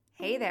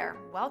Hey there,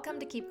 welcome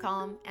to Keep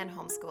Calm and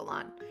Homeschool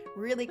On.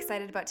 Really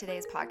excited about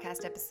today's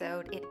podcast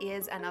episode. It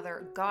is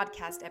another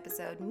Godcast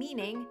episode,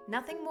 meaning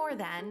nothing more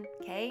than,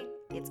 okay,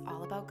 it's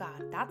all about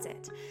God. That's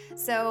it.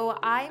 So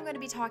I'm going to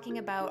be talking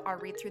about our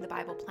Read Through the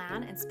Bible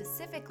plan and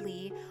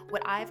specifically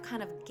what I've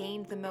kind of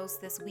gained the most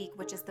this week,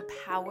 which is the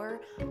power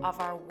of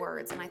our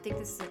words. And I think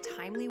this is a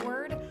timely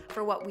word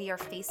for what we are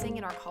facing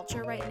in our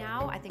culture right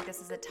now. I think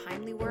this is a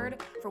timely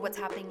word for what's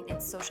happening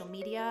in social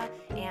media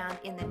and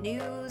in the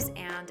news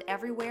and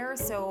everywhere.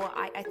 So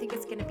I think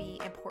it's going to be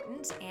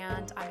important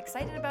and I'm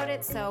excited about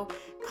it. So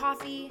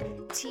coffee,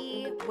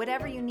 tea,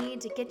 whatever you need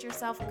to get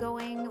yourself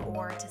going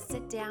or to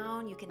sit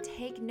down, you can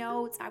take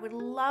notes. I would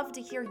love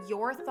to hear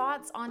your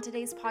thoughts on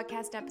today's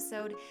podcast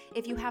episode.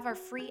 If you have our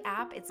free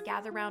app, it's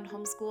Gather Round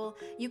Homeschool.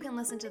 You can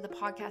listen to the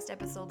podcast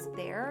episodes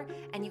there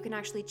and you can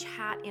actually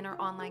chat in our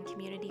online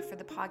community for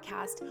the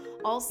podcast.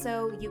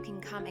 Also, you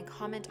can come and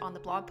comment on the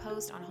blog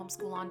post on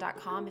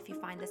homeschoolon.com if you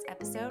find this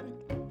episode.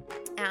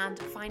 And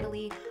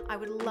finally, I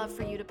would love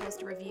for you to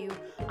post a review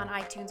on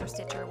iTunes or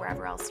Stitcher,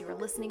 wherever else you are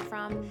listening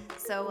from.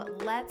 So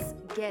let's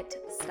get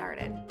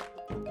started.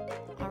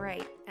 All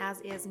right, as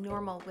is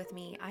normal with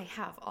me, I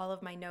have all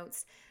of my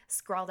notes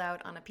scrawled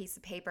out on a piece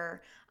of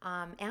paper,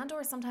 and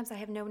or sometimes I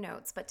have no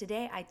notes, but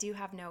today I do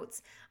have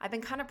notes. I've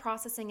been kind of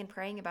processing and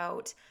praying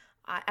about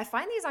I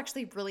find these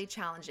actually really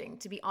challenging,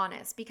 to be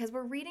honest, because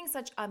we're reading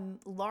such a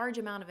large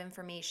amount of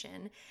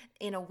information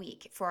in a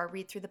week for our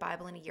Read Through the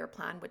Bible in a Year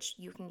plan, which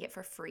you can get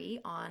for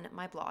free on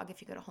my blog.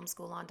 If you go to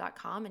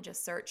homeschoolon.com and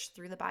just search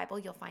Through the Bible,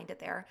 you'll find it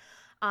there.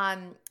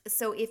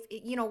 So if,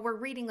 we're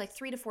reading like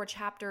 3 to 4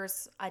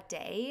 chapters a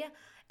day.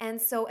 And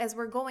so as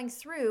we're going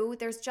through,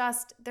 there's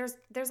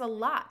a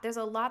lot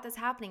that's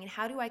happening. And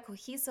how do I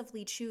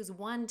cohesively choose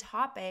one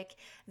topic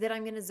that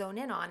I'm going to zone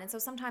in on? And so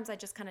sometimes I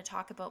just kind of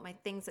talk about my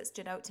things that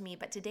stood out to me.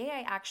 But today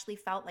I actually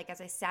felt like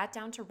as I sat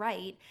down to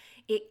write,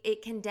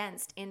 it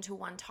condensed into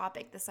one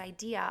topic, this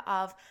idea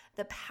of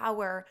the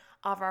power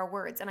of our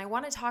words. And I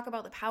want to talk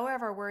about the power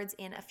of our words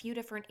in a few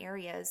different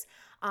areas.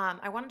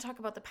 I want to talk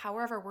about the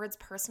power of our words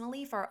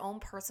personally for our own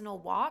personal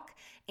walk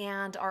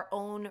and our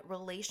own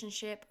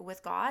relationship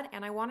with God.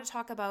 And I want to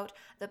talk about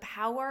the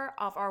power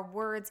of our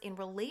words in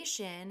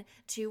relation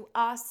to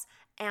us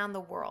and the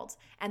world.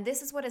 And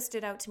this is what has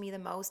stood out to me the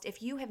most.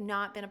 If you have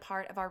not been a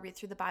part of our Read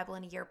Through the Bible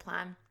in a Year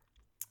plan,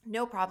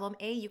 no problem.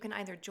 You can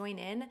either join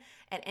in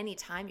at any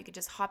time. You could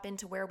just hop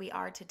into where we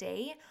are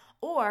today,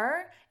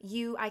 or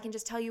I can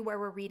just tell you where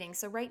we're reading.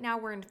 So right now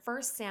we're in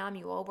 1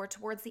 Samuel. We're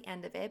towards the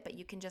end of it, but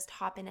you can just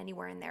hop in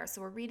anywhere in there.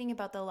 So we're reading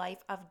about the life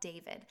of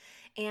David.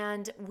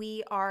 And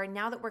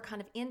now that we're kind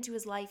of into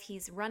his life,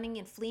 he's running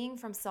and fleeing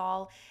from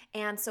Saul.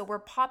 And so we're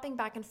popping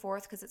back and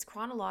forth because it's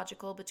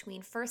chronological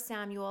between 1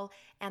 Samuel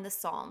and the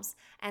Psalms.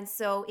 And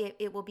so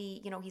it will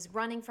be, he's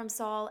running from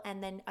Saul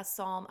and then a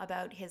psalm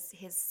about his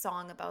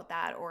song about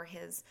that, or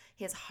his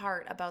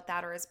heart about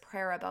that, or his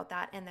prayer about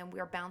that. And then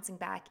we're bouncing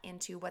back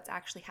into what's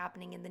actually happening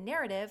in the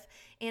narrative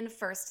in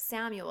 1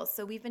 Samuel.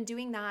 So we've been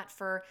doing that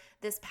for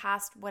this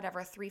past,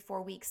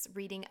 3-4 weeks,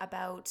 reading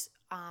about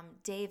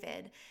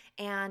David.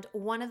 And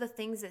one of the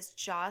things that's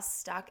just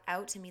stuck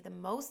out to me the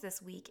most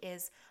this week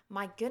is,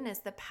 my goodness,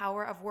 the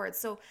power of words.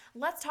 So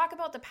let's talk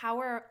about the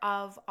power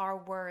of our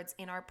words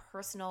in our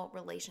personal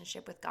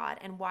relationship with God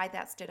and why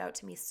that stood out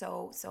to me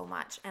so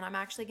much. And I'm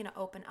actually going to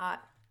open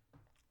up,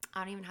 I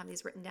don't even have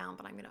these written down,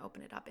 but I'm going to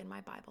open it up in my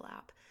Bible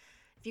app.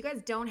 If you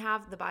guys don't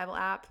have the Bible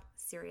app,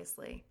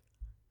 seriously,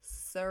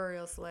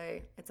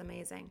 it's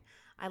amazing.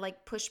 I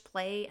push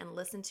play and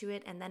listen to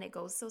it, and then it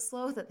goes so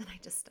slow that then I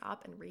just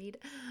stop and read.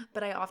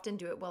 But I often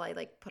do it while I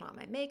put on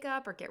my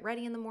makeup or get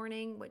ready in the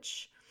morning,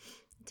 which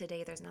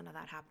today there's none of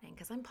that happening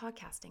because I'm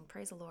podcasting.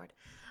 Praise the Lord.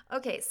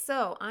 Okay,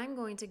 so I'm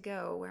going to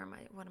go, what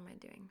am I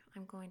doing?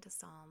 I'm going to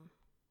Psalm,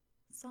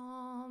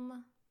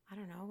 I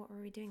don't know, what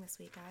were we doing this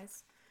week,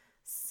 guys?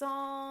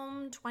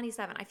 Psalm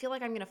 27. I feel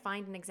like I'm going to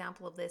find an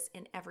example of this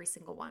in every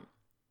single one.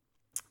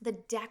 The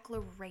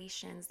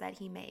declarations that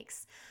he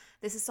makes.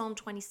 This is Psalm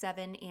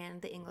 27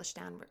 in the English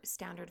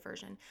Standard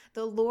Version.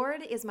 The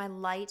Lord is my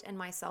light and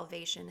my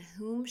salvation.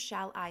 Whom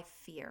shall I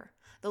fear?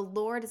 The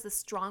Lord is the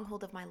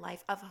stronghold of my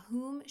life. Of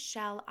whom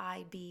shall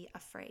I be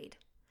afraid?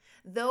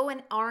 Though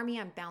an army,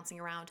 I'm bouncing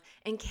around,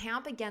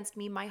 encamp against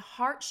me, my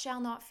heart shall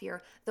not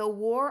fear. Though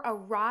war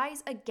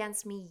arise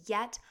against me,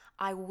 yet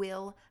I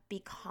will be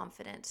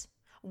confident.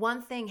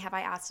 One thing have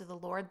I asked of the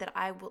Lord,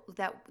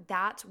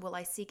 that will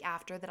I seek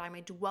after, that I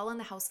may dwell in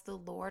the house of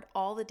the Lord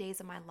all the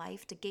days of my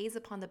life, to gaze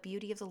upon the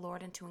beauty of the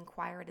Lord and to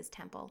inquire at his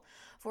temple.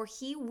 For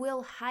he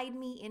will hide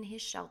me in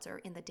his shelter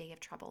in the day of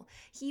trouble.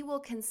 He will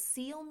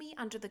conceal me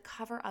under the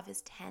cover of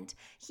his tent.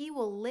 He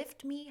will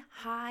lift me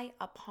high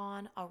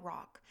upon a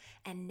rock.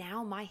 And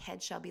now my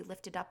head shall be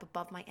lifted up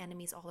above my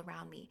enemies all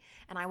around me.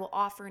 And I will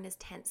offer in his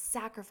tent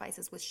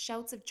sacrifices with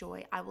shouts of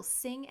joy. I will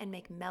sing and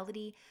make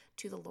melody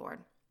to the Lord.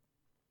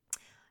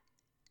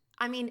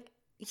 I mean,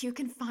 you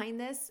can find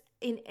this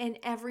in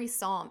every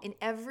psalm, in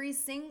every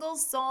single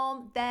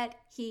psalm that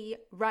he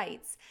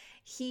writes.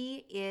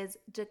 He is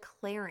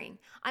declaring.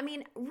 I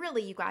mean,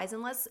 really, you guys,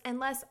 unless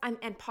I'm,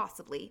 and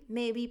possibly,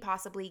 maybe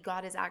possibly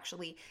God is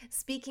actually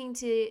speaking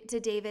to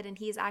David, and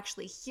he is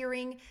actually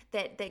hearing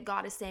that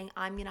God is saying,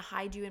 I'm going to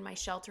hide you in my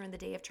shelter in the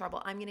day of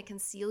trouble. I'm going to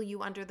conceal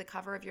you under the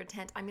cover of your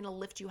tent. I'm going to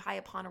lift you high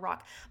upon a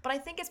rock. But I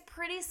think it's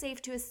pretty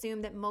safe to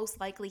assume that most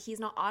likely he's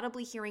not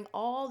audibly hearing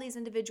all these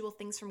individual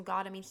things from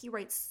God. I mean, he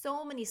writes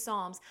so many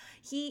Psalms.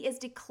 He is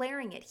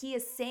declaring it. He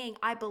is saying,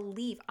 I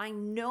believe, I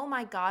know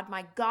my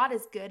God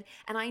is good,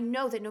 and I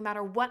know that no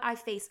matter what I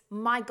face,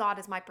 my God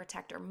is my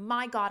protector.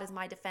 My God is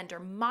my defender.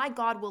 My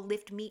God will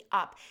lift me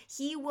up.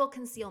 He will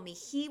conceal me.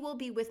 He will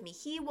be with me.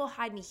 He will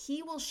hide me.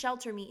 He will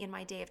shelter me in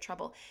my day of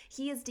trouble.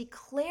 He is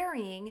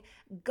declaring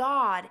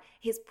God,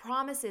 his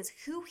promises,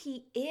 who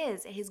he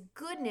is, his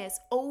goodness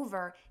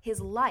over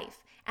his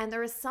life. And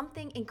there is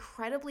something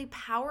incredibly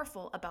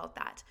powerful about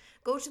that.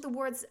 Go to the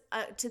words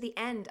to the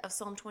end of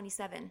Psalm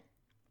 27.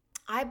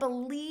 I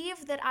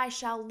believe that I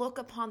shall look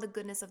upon the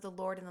goodness of the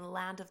Lord in the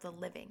land of the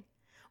living.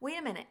 Wait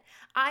a minute.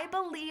 I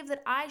believe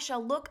that I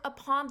shall look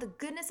upon the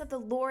goodness of the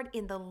Lord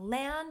in the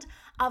land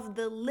of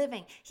the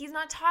living. He's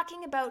not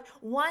talking about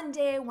one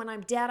day when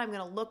I'm dead, I'm going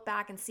to look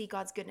back and see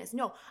God's goodness.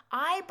 No,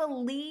 I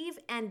believe,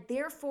 and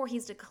therefore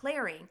he's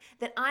declaring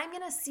that I'm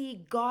going to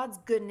see God's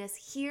goodness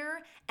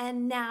here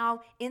and now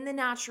in the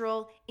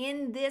natural,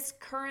 in this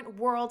current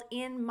world,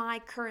 in my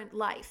current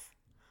life.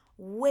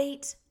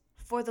 Wait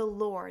for the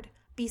Lord.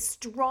 Be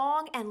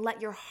strong and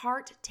let your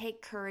heart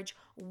take courage.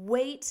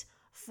 Wait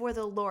for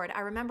the Lord. I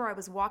remember I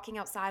was walking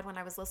outside when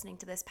I was listening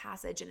to this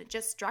passage, and it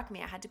just struck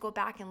me. I had to go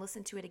back and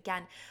listen to it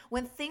again.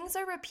 When things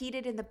are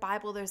repeated in the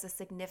Bible, there's a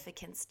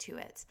significance to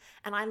it.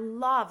 And I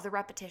love the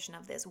repetition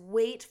of this.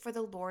 Wait for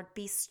the Lord.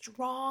 Be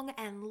strong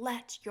and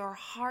let your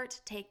heart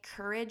take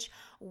courage.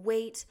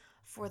 Wait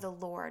for the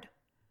Lord.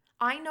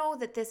 I know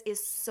that this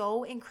is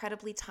so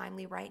incredibly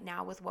timely right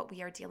now with what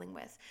we are dealing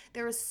with.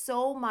 There is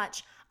so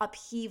much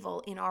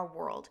upheaval in our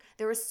world.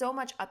 There is so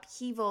much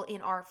upheaval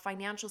in our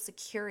financial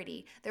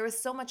security. There is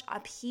so much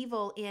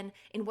upheaval in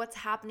what's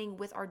happening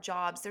with our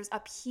jobs. There's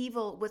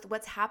upheaval with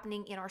what's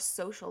happening in our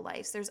social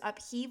lives. There's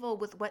upheaval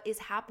with what is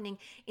happening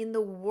in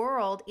the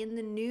world, in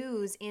the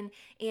news,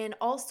 in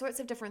all sorts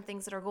of different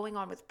things that are going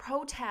on with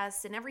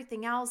protests and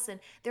everything else. And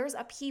there's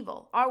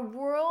upheaval. Our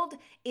world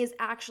is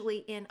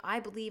actually in, I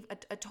believe,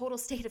 a total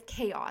state of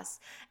chaos.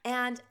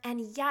 And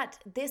yet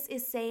this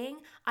is saying,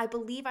 I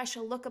believe I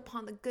shall look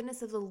upon the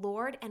goodness of the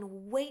Lord and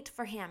wait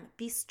for him.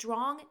 Be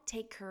strong,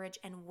 take courage,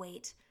 and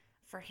wait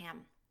for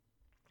him.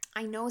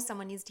 I know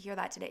someone needs to hear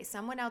that today.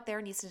 Someone out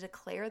there needs to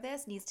declare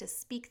this, needs to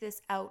speak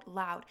this out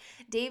loud.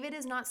 David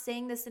is not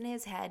saying this in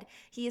his head.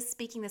 He is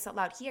speaking this out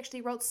loud. He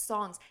actually wrote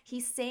songs.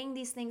 He's saying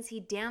these things.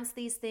 He danced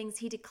these things.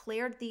 He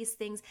declared these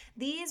things.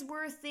 These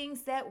were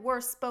things that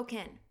were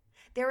spoken.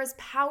 There is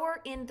power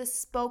in the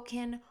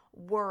spoken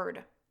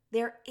word.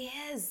 There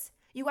is.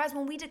 You guys,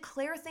 when we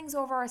declare things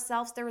over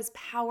ourselves, there is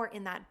power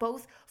in that,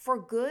 both for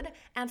good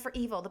and for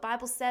evil. The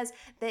Bible says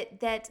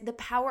that the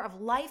power of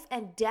life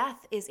and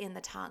death is in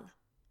the tongue.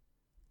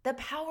 The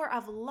power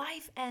of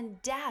life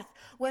and death.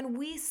 When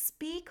we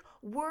speak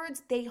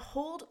words, they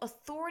hold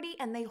authority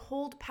and they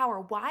hold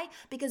power. Why?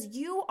 Because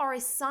you are a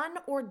son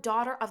or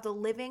daughter of the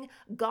living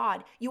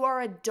God. You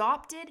are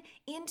adopted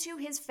into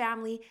his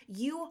family.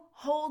 You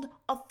hold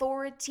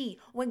authority.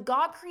 When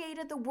God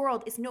created the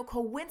world, it's no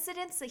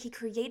coincidence that he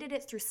created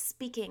it through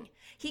speaking.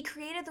 He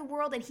created the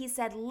world and he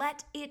said,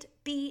 let it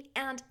be,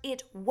 and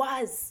it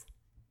was.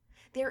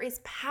 There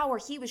is power.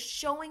 He was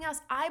showing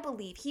us, I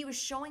believe, he was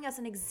showing us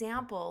an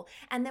example.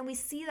 And then we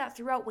see that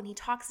throughout when he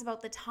talks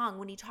about the tongue,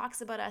 when he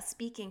talks about us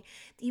speaking.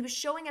 He was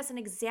showing us an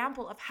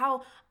example of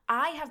how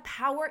I have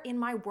power in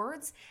my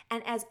words.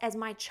 And as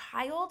my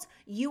child,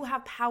 you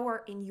have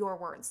power in your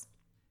words.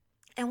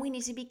 And we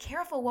need to be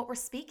careful what we're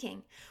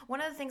speaking. One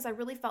of the things I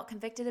really felt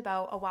convicted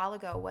about a while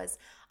ago was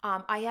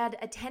I had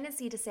a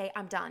tendency to say,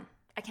 I'm done.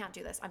 I can't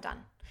do this. I'm done.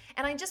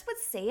 And I just would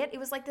say it. It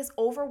was like this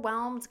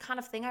overwhelmed kind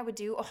of thing I would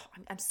do. Oh,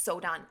 I'm so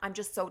done. I'm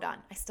just so done.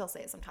 I still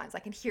say it sometimes. I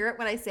can hear it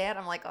when I say it.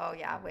 I'm like, oh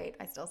yeah, wait,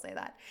 I still say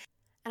that.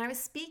 And I was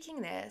speaking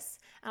this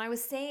and I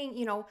was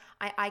saying,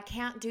 I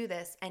can't do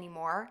this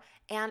anymore.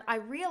 And I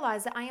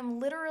realized that I am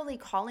literally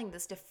calling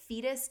this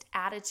defeatist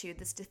attitude,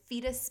 this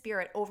defeatist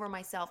spirit over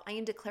myself. I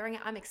am declaring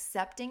it, I'm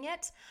accepting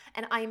it,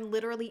 and I am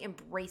literally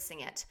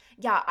embracing it.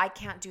 Yeah, I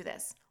can't do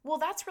this. Well,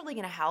 that's really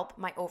going to help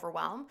my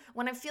overwhelm.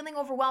 When I'm feeling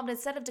overwhelmed,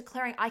 instead of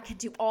declaring I can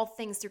do all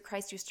things through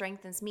Christ who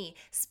strengthens me,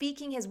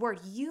 speaking his word,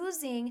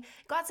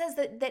 God says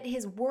that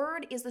his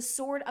word is the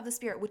sword of the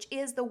Spirit, which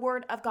is the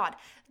word of God.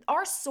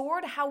 Our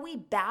sword, how we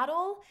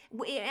battle,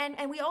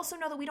 and we also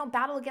know that we don't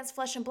battle against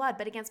flesh and blood,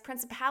 but against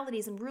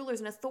principalities and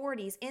rulers and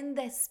authorities in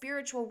the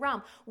spiritual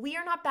realm. We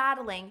are not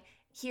battling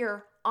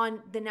here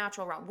on the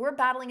natural realm. We're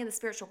battling in the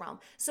spiritual realm.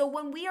 So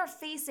when we are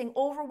facing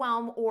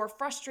overwhelm or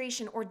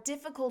frustration or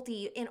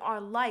difficulty in our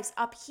lives,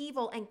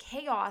 upheaval and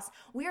chaos,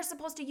 we are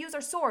supposed to use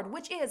our sword,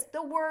 which is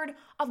the word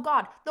of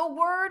God. The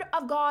word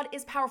of God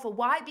is powerful.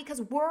 Why?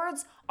 Because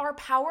words are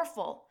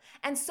powerful.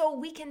 And so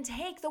we can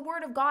take the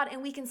word of God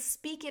and we can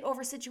speak it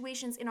over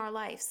situations in our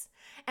lives.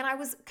 And I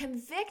was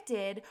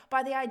convicted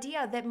by the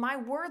idea that my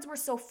words were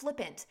so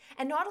flippant.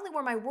 And not only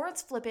were my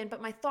words flippant,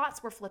 but my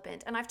thoughts were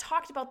flippant. And I've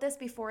talked about this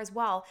before as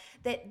well,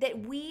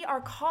 that we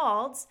are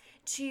called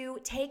to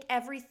take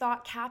every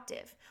thought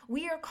captive.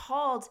 We are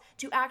called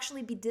to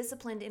actually be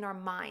disciplined in our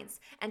minds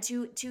and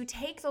to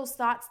take those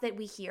thoughts that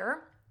we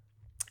hear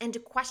and to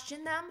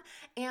question them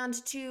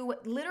and to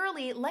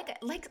literally like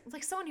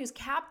someone who's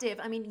captive.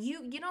 I mean,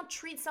 you don't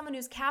treat someone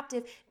who's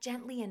captive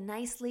gently and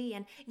nicely,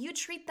 and you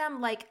treat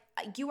them like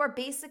you are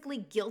basically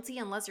guilty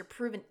unless you're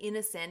proven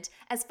innocent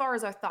as far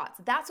as our thoughts.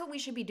 That's what we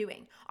should be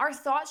doing. Our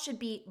thoughts should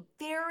be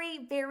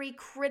very, very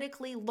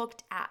critically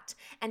looked at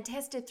and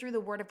tested through the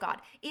Word of God.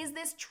 Is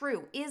this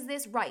true? Is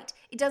this right?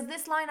 Does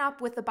this line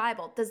up with the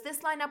Bible? Does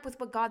this line up with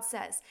what God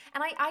says?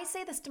 And I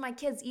say this to my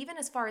kids, even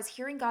as far as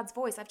hearing God's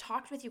voice. I've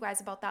talked with you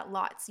guys about that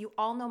lots. You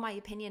all know my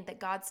opinion that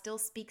God still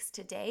speaks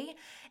today,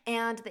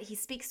 and that He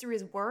speaks through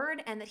His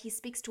Word, and that He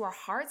speaks to our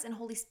hearts, and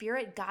Holy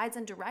Spirit guides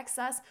and directs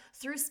us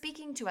through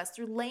speaking to us,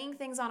 through laying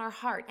things on our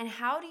heart. And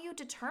how do you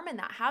determine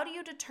that? How do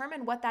you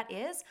determine what that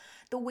is?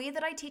 The way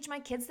that I teach my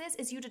kids this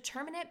is you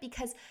determine it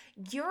because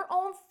your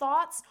own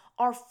thoughts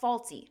are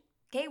faulty.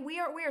 Okay? We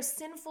are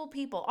sinful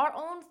people. Our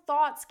own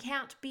thoughts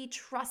can't be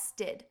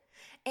trusted.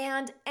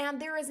 And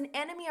there is an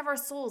enemy of our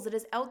souls that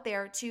is out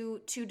there to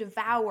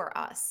devour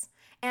us.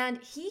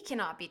 And he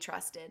cannot be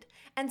trusted.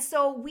 And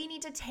so we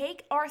need to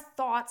take our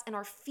thoughts and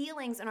our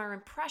feelings and our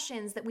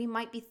impressions that we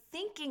might be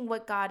thinking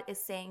what God is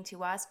saying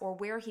to us or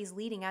where He's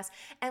leading us,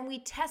 and we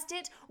test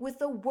it with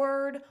the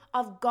Word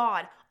of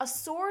God. A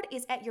sword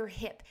is at your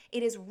hip.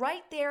 It is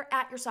right there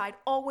at your side,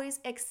 always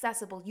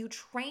accessible. You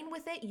train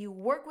with it, you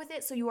work with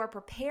it, so you are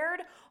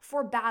prepared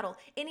for battle.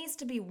 It needs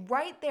to be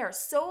right there,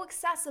 so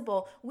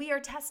accessible. We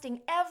are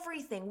testing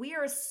everything. We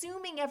are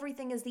assuming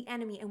everything is the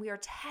enemy, and we are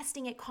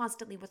testing it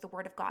constantly with the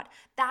Word of God.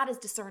 That is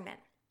discernment.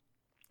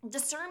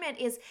 Discernment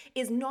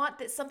is not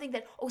that something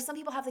that, some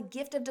people have the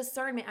gift of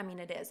discernment. I mean,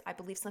 it is. I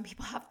believe some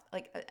people have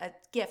like a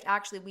gift.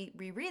 Actually,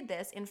 we read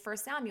this in 1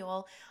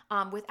 Samuel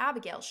with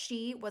Abigail.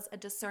 She was a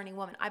discerning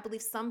woman. I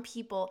believe some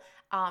people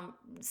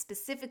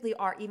specifically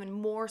are even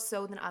more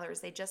so than others.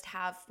 They just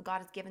have, God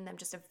has given them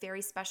just a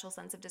very special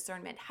sense of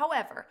discernment.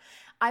 However,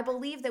 I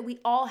believe that we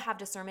all have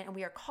discernment and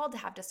we are called to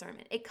have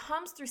discernment. It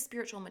comes through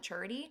spiritual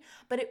maturity,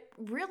 but it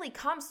really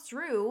comes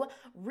through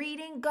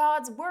reading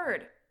God's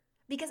Word.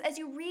 Because as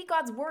you read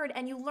God's Word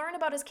and you learn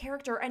about His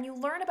character and you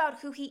learn about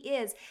who He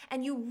is,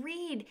 and you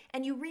read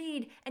and you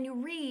read and you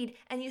read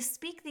and you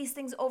speak these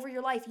things over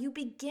your life, you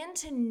begin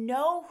to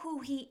know who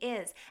He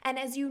is. And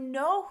as you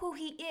know who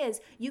He is,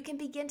 you can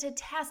begin to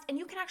test, and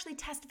you can actually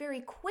test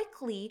very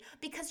quickly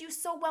because you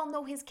so well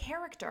know His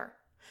character.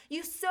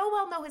 You so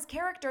well know His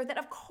character that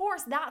of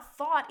course that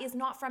thought is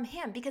not from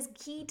Him, because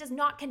He does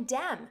not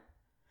condemn.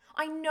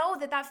 I know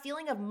that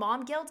feeling of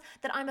mom guilt,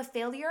 that I'm a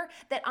failure,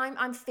 that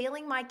I'm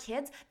failing my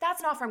kids,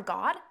 that's not from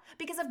God.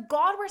 Because if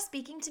God were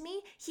speaking to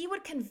me, He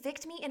would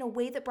convict me in a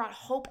way that brought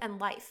hope and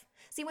life.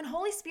 See, when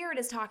Holy Spirit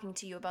is talking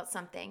to you about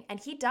something,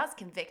 and He does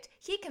convict,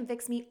 He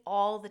convicts me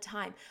all the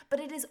time. But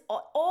it is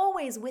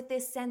always with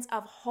this sense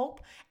of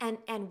hope and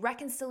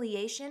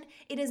reconciliation.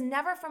 It is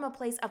never from a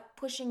place of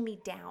pushing me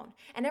down.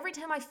 And every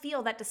time I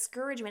feel that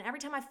discouragement, every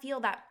time I feel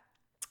that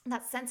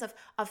sense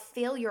of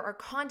failure or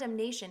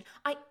condemnation,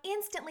 I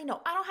instantly know.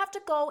 I don't have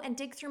to go and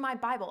dig through my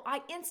Bible.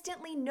 I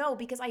instantly know,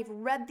 because I've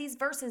read these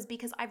verses,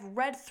 because I've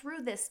read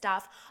through this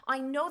stuff. I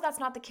know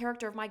that's not the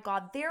character of my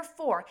God.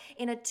 Therefore,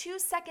 in a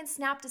 2-second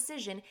snap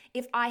decision,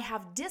 if I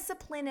have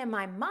discipline in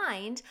my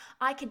mind,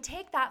 I can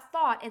take that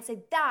thought and say,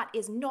 that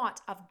is not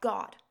of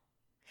God.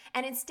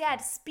 And instead,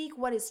 speak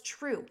what is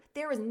true.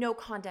 There is no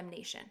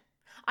condemnation.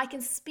 I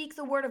can speak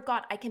the Word of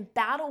God. I can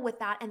battle with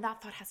that, and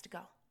that thought has to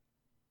go.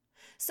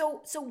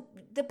 So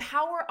the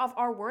power of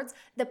our words,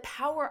 the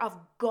power of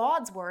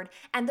God's Word,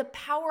 and the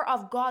power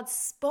of God's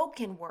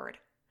spoken word.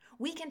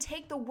 We can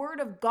take the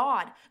Word of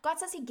God. God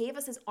says He gave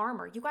us His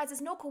armor. You guys,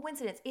 it's no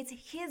coincidence.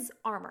 It's His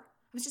armor.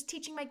 I was just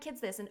teaching my kids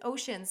this in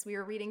Oceans. We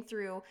were reading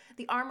through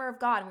the armor of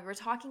God, and we were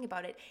talking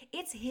about it.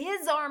 It's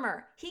His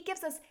armor. He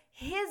gives us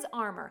His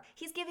armor.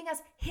 He's giving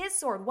us His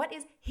sword. What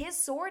is His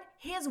sword?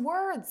 His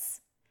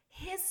words.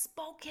 His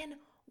spoken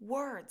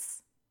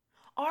words.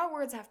 Our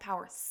words have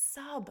power.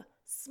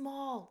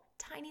 Small,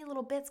 tiny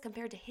little bits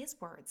compared to His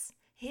words.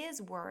 His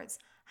words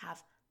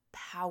have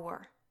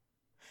power.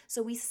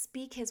 So we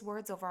speak His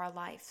words over our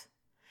life.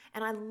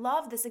 And I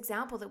love this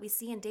example that we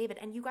see in David.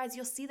 And you guys,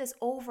 you'll see this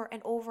over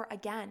and over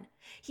again.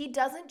 He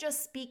doesn't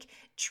just speak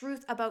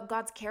truth about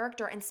God's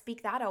character and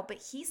speak that out, but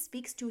he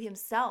speaks to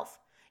himself.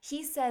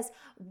 He says,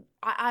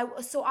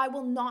 so I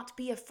will not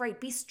be afraid.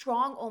 Be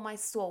strong, O my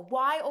soul.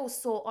 Why, O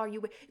soul, are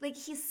you? Like,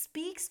 he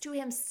speaks to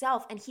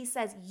himself and he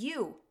says,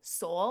 you,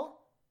 soul,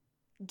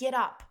 get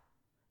up.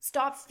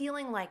 Stop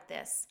feeling like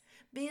this.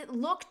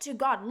 Look to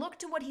God. Look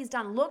to what He's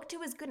done. Look to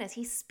His goodness.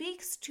 He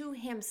speaks to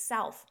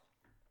himself.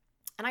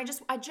 And I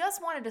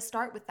just wanted to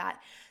start with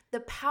that. The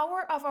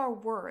power of our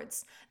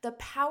words, the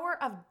power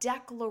of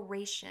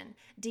declaration,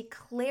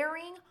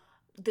 declaring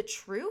the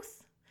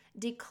truth,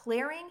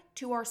 declaring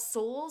to our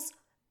souls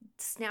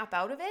snap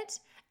out of it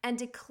and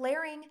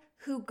declaring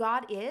who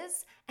God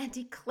is and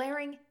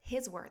declaring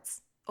his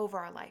words over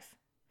our life.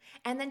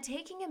 And then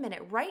taking a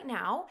minute right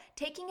now,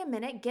 getting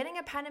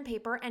a pen and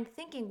paper and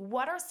thinking,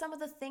 what are some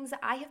of the things that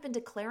I have been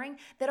declaring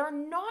that are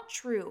not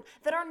true,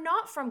 that are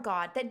not from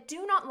God, that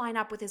do not line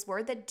up with his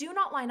word, that do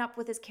not line up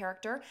with his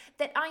character,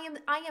 that I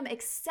am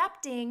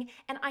accepting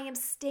and I am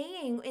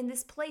staying in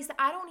this place that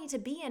I don't need to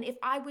be in if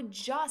I would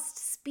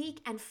just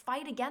speak and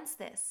fight against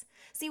this.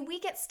 See, we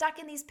get stuck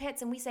in these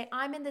pits and we say,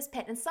 I'm in this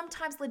pit. And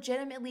sometimes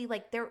legitimately,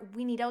 like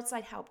we need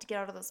outside help to get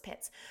out of those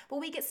pits. But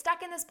we get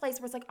stuck in this place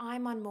where it's like,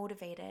 I'm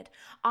unmotivated.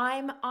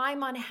 I'm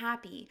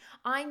unhappy.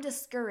 I'm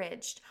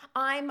discouraged.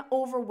 I'm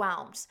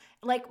overwhelmed,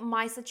 like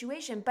my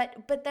situation.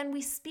 But then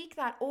we speak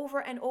that over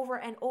and over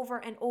and over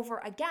and over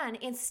again,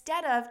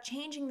 instead of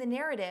changing the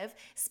narrative,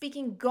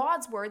 speaking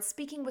God's words,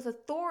 speaking with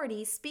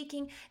authority,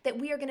 speaking that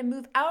we are going to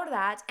move out of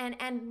that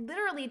and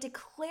literally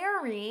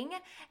declaring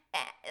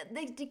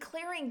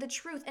the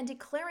truth and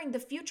declaring the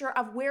future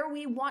of where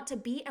we want to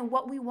be and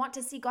what we want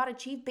to see God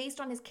achieve based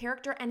on his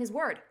character and his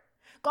word.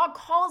 God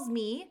calls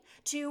me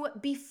to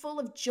be full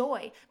of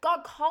joy.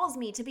 God calls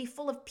me to be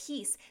full of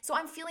peace. So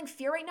I'm feeling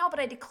fear right now, but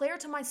I declare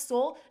to my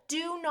soul,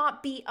 do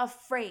not be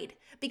afraid,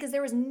 because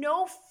there is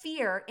no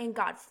fear in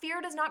God.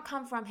 Fear does not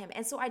come from him.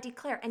 And so I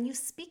declare, and you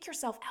speak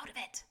yourself out of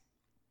it.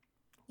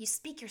 You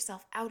speak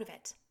yourself out of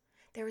it.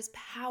 There is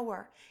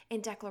power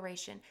in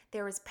declaration.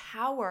 There is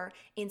power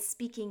in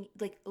speaking,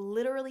 like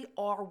literally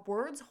our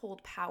words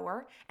hold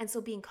power. And so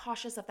being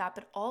cautious of that,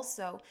 but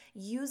also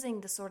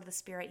using the sword of the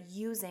Spirit,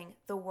 using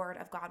the word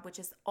of God, which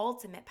is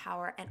ultimate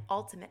power and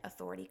ultimate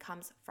authority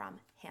comes from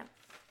him.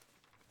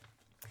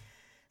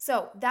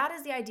 So that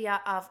is the idea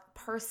of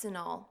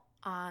personal,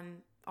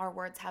 our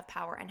words have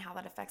power and how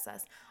that affects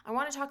us. I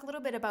want to talk a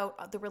little bit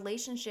about the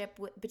relationship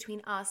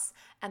between us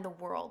and the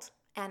world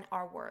and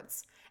our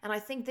words. And I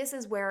think this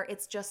is where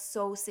it's just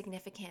so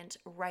significant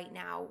right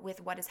now with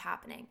what is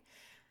happening.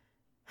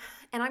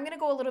 And I'm going to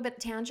go a little bit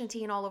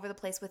tangenty and all over the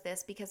place with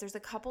this because there's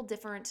a couple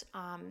different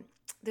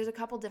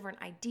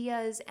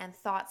ideas and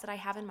thoughts that I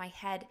have in my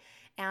head,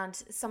 and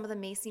some of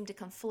them may seem to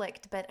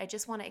conflict, but I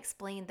just want to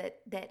explain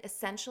that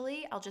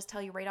essentially, I'll just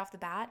tell you right off the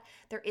bat,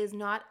 there is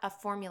not a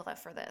formula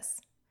for this.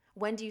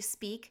 When do you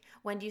speak?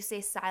 When do you stay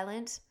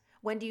silent?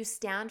 When do you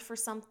stand for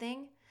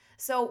something?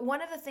 So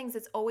one of the things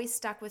that's always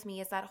stuck with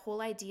me is that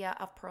whole idea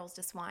of pearls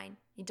to swine.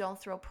 You don't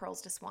throw pearls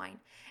to swine.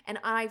 And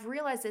I've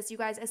realized this, you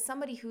guys, as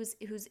somebody who's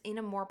in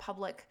a more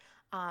public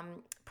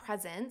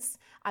presence.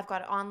 I've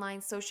got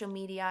online social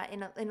media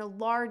in a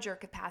larger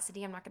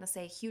capacity. I'm not going to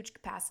say a huge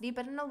capacity,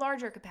 but in a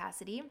larger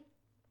capacity.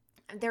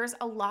 There's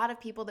a lot of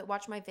people that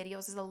watch my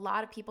videos. There's a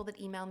lot of people that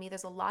email me.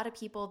 There's a lot of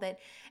people that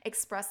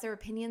express their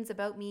opinions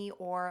about me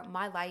or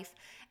my life.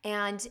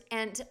 And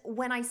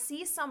when I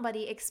see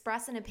somebody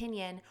express an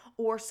opinion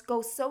or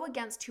go so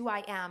against who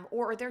I am,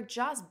 or they're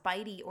just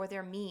bitey, or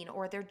they're mean,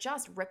 or they're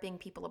just ripping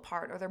people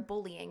apart, or they're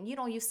bullying,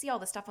 you see all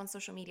this stuff on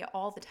social media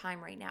all the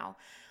time right now.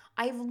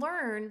 I've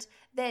learned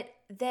that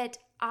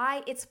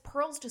it's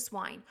pearls to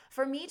swine.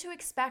 For me to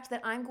expect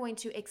that I'm going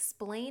to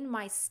explain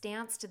my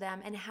stance to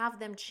them and have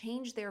them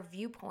change their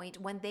viewpoint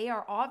when they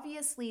are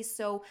obviously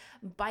so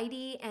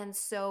bitey and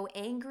so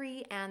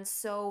angry and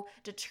so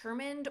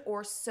determined,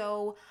 or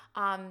so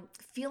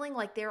feeling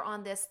like they're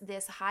on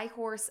this high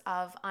horse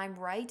of I'm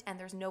right and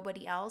there's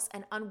nobody else,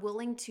 and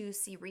unwilling to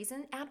see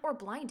reason and or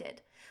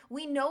blinded.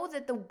 We know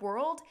that the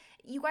world,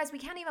 you guys, we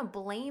can't even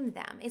blame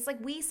them. It's like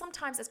we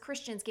sometimes as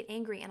Christians get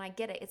angry, and I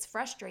get it. It's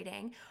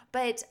frustrating,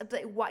 but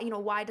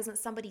why doesn't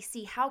somebody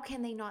see? How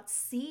can they not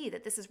see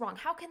that this is wrong?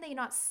 How can they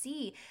not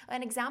see?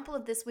 An example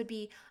of this would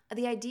be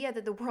the idea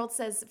that the world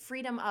says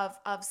freedom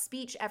of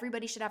speech.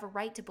 Everybody should have a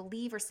right to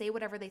believe or say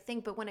whatever they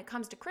think. But when it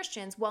comes to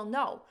Christians, well,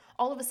 no.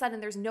 All of a sudden,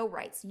 there's no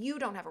rights. You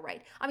don't have a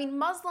right. I mean,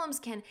 Muslims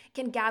can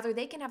gather.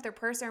 They can have their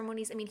prayer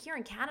ceremonies. I mean, here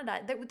in Canada,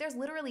 there's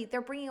literally,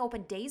 they're bringing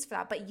open days for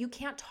that. But you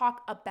can't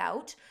talk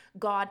about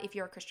God if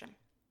you're a Christian.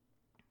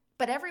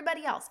 But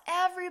everybody else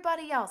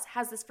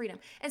has this freedom.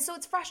 And so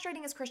it's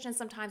frustrating as Christians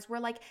sometimes. We're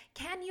like,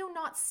 can you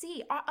not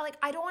see?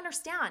 I don't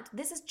understand.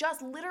 This is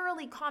just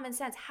literally common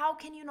sense. How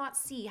can you not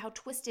see how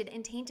twisted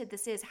and tainted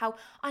this is? How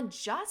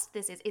unjust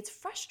this is? It's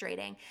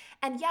frustrating.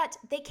 And yet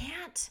they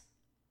can't.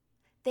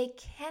 They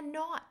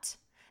cannot.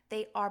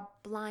 They are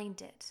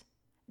blinded.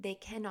 They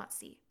cannot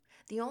see.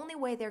 The only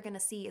way they're going to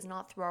see is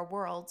not through our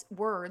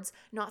words,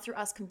 not through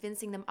us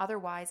convincing them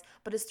otherwise,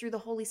 but is through the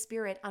Holy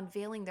Spirit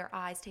unveiling their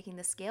eyes, taking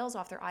the scales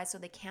off their eyes so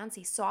they can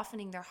see,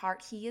 softening their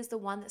heart. He is the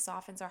one that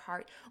softens our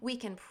heart. We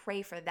can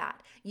pray for that.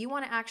 You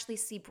want to actually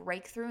see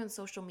breakthrough in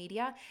social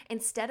media?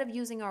 Instead of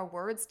using our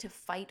words to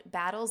fight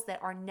battles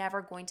that are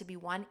never going to be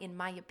won, in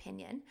my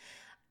opinion,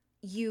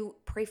 you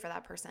pray for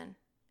that person.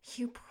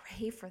 You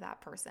pray for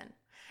that person.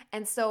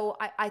 And so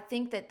I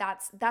think that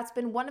that's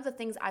been one of the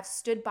things I've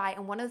stood by,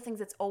 and one of the things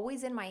that's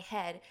always in my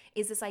head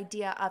is this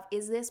idea of,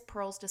 is this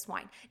pearls to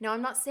swine? Now,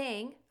 I'm not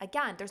saying,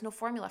 again, there's no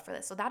formula for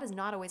this, so that is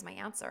not always my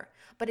answer,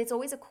 but it's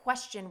always a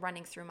question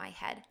running through my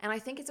head. And I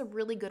think it's a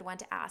really good one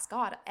to ask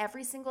God.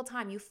 Every single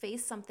time you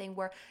face something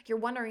where you're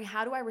wondering,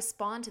 how do I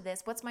respond to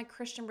this? What's my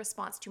Christian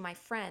response to my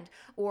friend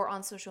or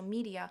on social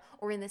media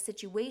or in this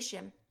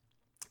situation?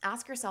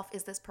 Ask yourself,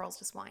 is this pearls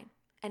to swine?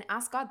 And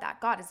ask God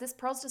that. God, is this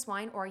pearls to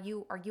swine, or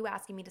are you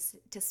asking me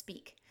to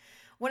speak?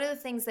 One of the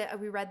things that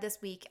we read this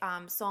week,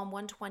 Psalm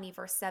 120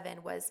 verse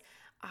 7 was,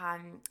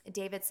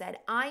 David said,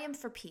 I am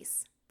for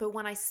peace, but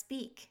when I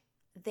speak,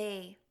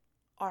 they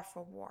are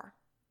for war.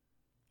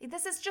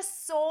 This is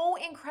just so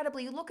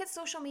incredibly. Look at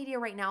social media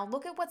right now.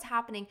 Look at what's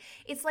happening.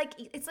 It's like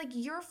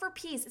you're for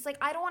peace. It's like,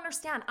 I don't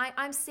understand.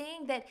 I'm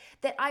saying that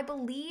I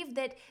believe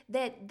that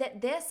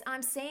this.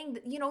 I'm saying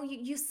that,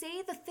 you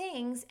say the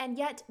things, and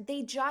yet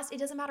it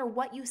doesn't matter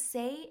what you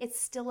say. It's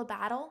still a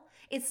battle.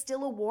 It's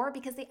still a war,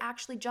 because they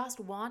actually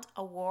just want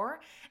a war.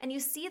 And you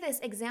see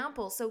this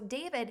example. So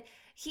David,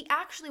 he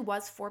actually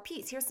was for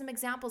peace. Here's some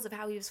examples of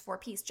how he was for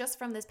peace just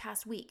from this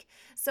past week.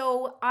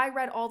 So I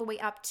read all the way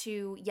up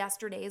to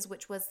yesterday's,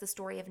 which was the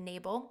story of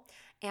Nabal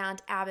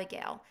and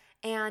Abigail.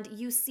 And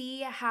you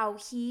see how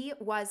he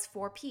was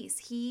for peace.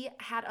 He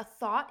had a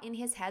thought in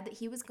his head that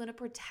he was going to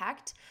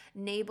protect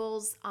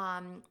Nabal's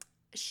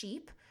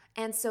sheep.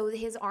 And so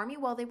his army,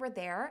 while they were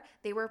there,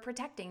 they were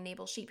protecting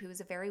Nabal's sheep, who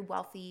was a very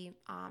wealthy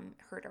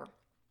herder.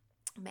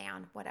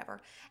 Man,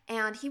 whatever.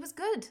 And he was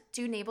good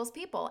to Nabal's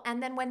people.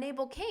 And then when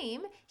Nabal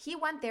came, he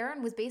went there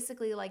and was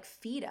basically like,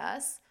 feed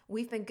us.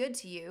 We've been good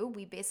to you.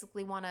 We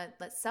basically want to,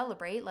 let's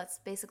celebrate. Let's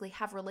basically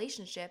have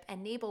relationship.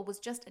 And Nabal was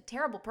just a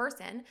terrible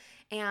person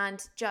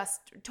and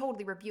just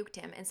totally rebuked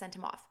him and sent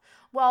him off.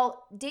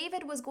 Well,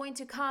 David was going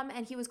to come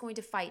and he was going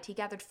to fight. He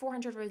gathered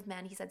 400 of his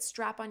men. He said,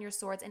 strap on your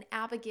swords. And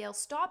Abigail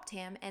stopped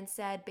him and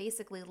said,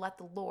 basically, let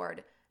the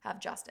Lord have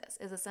justice,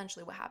 is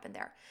essentially what happened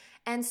there.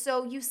 And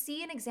so you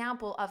see an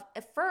example of,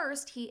 at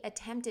first he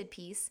attempted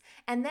peace,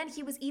 and then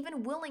he was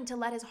even willing to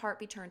let his heart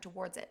be turned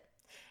towards it.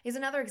 Here's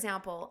another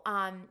example,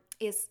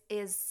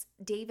 is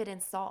David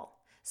and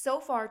Saul. So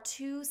far,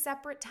 2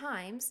 separate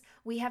times,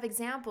 we have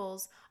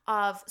examples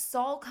of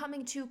Saul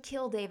coming to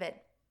kill David.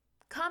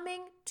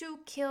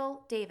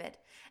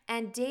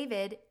 And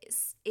David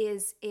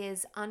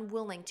is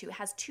unwilling to,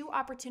 has 2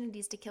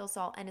 opportunities to kill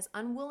Saul and is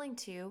unwilling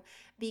to,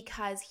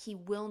 because he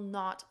will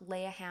not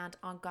lay a hand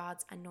on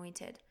God's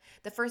anointed.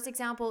 The first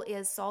example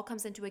is Saul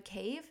comes into a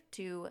cave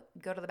to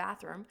go to the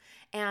bathroom,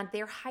 and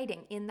they're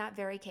hiding in that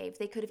very cave.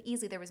 They could have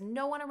easily, there was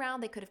no one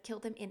around, they could have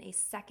killed him in a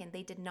second.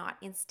 They did not.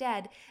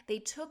 Instead, they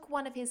took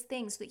one of his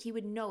things so that he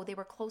would know they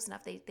were close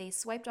enough. They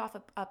swiped off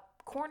a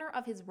corner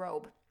of his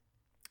robe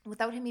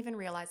without him even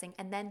realizing.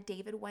 And then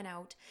David went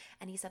out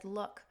and he said,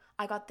 look,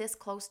 I got this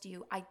close to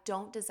you. I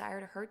don't desire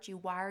to hurt you.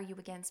 Why are you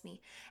against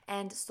me?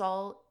 And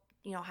Saul,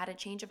 had a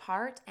change of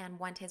heart and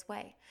went his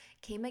way.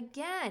 Came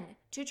again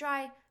to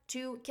try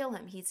to kill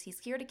him. He's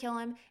here to kill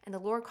him, and the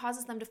Lord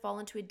causes them to fall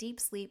into a deep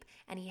sleep,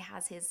 and he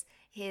has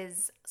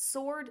his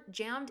sword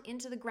jammed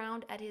into the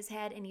ground at his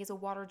head, and he has a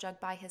water jug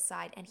by his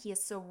side, and he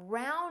is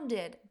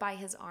surrounded by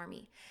his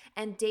army.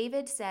 And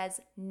David says,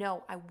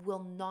 no, I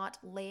will not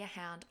lay a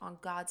hand on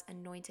God's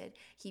anointed.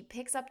 He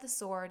picks up the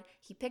sword,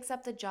 he picks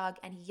up the jug,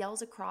 and he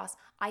yells across,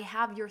 I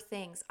have your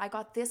things. I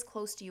got this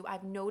close to you. I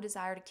have no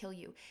desire to kill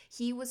you.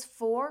 He was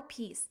for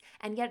peace,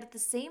 and yet at the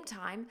same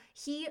time,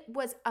 he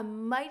was a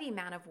mighty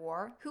man of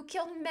war who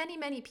killed many,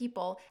 many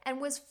people and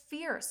was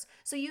fierce.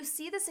 So you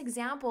see this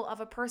example of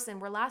a person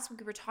where last week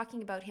we were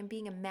talking about him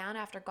being a man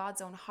after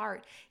God's own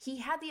heart. He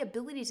had the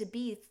ability to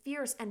be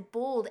fierce and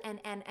bold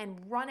and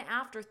run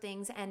after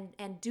things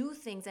and do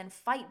things and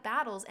fight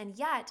battles. And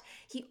yet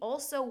he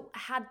also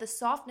had the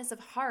softness of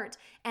heart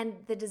and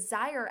the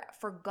desire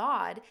for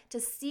God to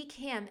seek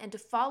him and to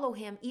follow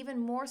him even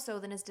more so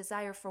than his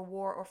desire for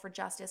war or for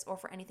justice or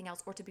for anything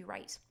else or to be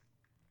right.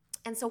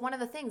 And so one of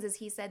the things is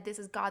he said, this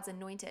is God's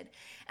anointed.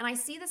 And I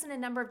see this in a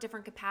number of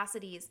different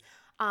capacities.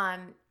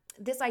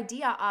 This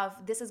idea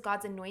of this is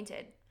God's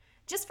anointed.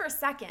 Just for a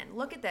second,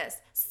 look at this.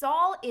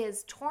 Saul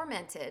is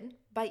tormented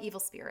by evil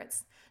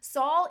spirits.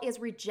 Saul is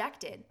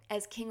rejected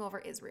as king over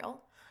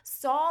Israel.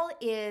 Saul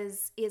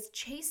is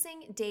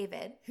chasing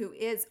David, who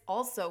is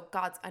also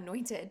God's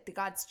anointed, the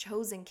God's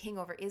chosen king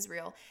over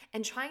Israel,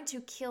 and trying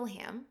to kill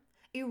him,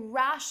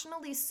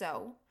 irrationally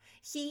so.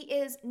 He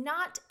is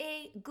not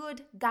a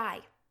good guy.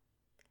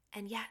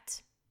 And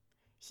yet,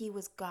 he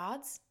was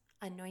God's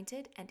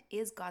anointed and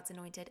is God's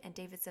anointed, and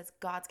David says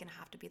God's going to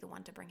have to be the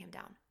one to bring him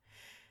down.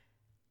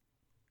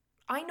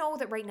 I know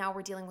that right now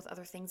we're dealing with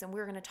other things, and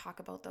we're going to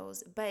talk about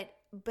those, but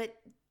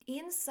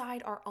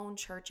inside our own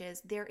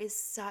churches, there is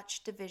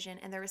such division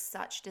and there is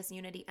such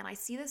disunity, and I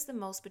see this the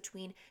most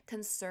between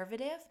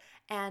conservative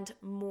and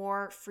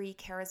more free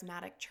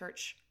charismatic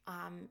church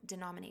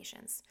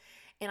denominations.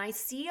 And I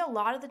see a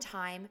lot of the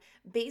time,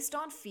 based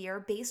on fear,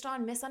 based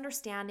on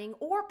misunderstanding,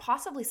 or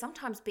possibly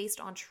sometimes based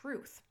on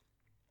truth,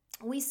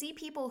 We see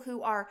people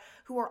who are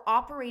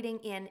operating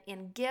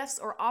in gifts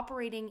or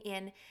operating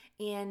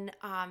in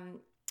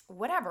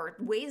whatever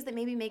ways that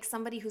maybe make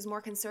somebody who's more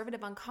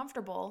conservative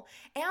uncomfortable,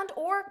 and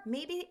or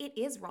maybe it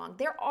is wrong.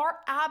 There are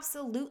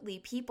absolutely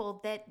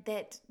people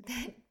that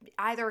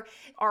either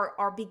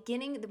are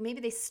beginning,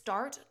 maybe they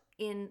start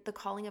in the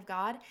calling of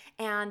God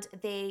and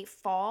they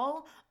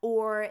fall,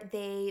 or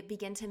they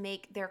begin to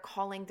make their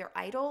calling their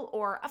idol,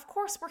 or of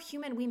course we're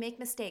human, we make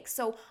mistakes.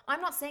 So I'm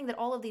not saying that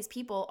all of these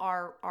people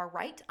are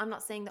right. I'm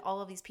not saying that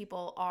all of these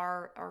people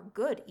are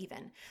good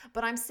even,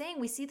 but I'm saying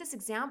we see this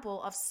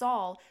example of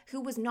Saul,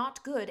 who was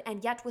not good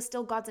and yet was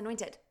still God's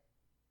anointed.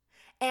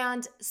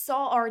 And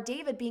Saul, or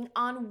David, being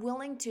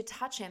unwilling to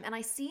touch him. And I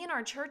see in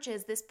our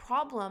churches this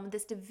problem,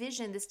 this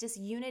division, this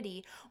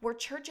disunity, where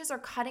churches are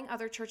cutting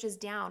other churches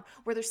down,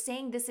 where they're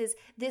saying this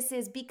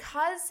is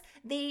because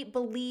they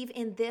believe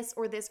in this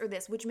or this or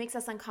this, which makes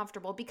us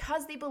uncomfortable,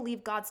 because they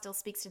believe God still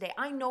speaks today.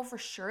 I know for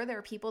sure there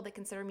are people that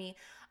consider me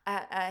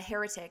a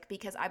heretic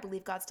because I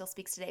believe God still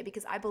speaks today,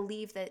 because I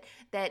believe that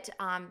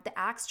the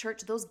Acts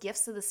church, those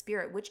gifts of the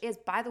Spirit, which is,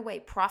 by the way,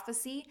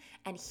 prophecy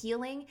and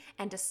healing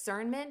and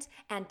discernment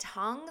and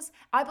tongues,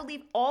 I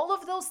believe all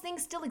of those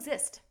things still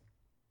exist.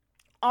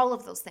 All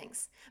of those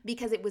things,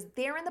 because it was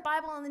there in the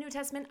Bible in the New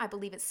Testament. I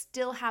believe it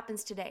still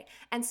happens today.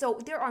 And so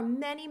there are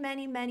many,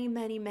 many, many,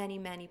 many, many,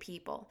 many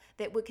people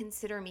that would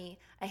consider me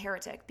a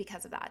heretic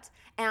because of that.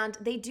 And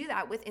they do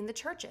that within the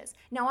churches.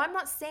 Now, I'm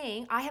not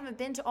saying, I haven't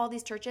been to all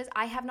these churches.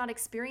 I have not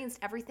experienced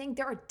everything.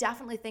 There are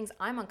definitely things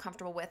I'm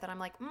uncomfortable with, and I'm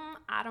like,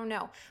 I don't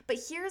know. But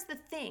here's the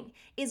thing,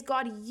 is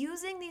God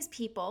using these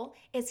people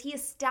as he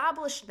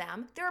established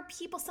them? There are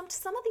people, some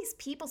of these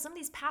people, some of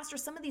these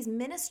pastors, some of these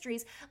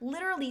ministries,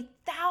 literally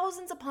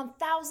thousands upon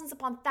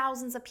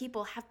thousands of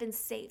people have been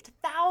saved.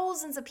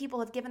 Thousands of people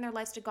have given their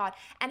lives to God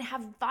and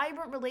have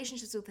vibrant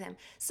relationships with him.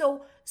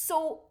 So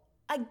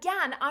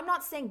again, I'm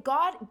not saying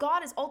God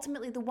is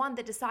ultimately the one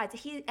that decides.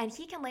 He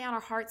can lay on our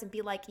hearts and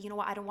be like, you know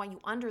what, I don't want you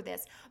under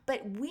this.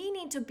 But we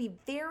need to be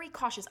very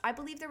cautious. I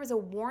believe there was a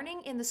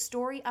warning in the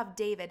story of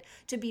David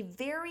to be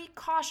very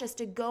cautious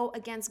to go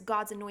against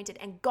God's anointed.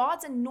 And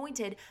God's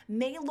anointed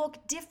may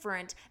look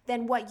different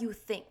than what you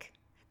think.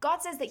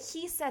 God says that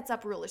he sets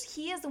up rulers.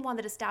 He is the one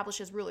that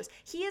establishes rulers.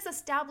 He has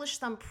established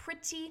some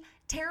pretty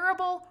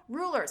terrible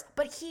rulers,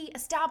 but he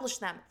established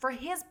them for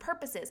his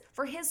purposes,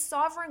 for his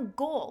sovereign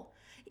goal.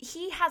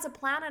 He has a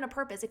plan and a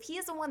purpose. If he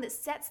is the one that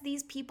sets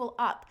these people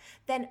up,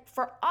 then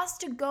for us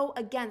to go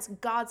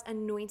against God's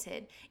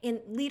anointed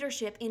in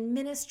leadership, in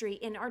ministry,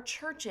 in our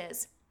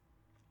churches,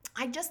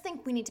 I just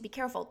think we need to be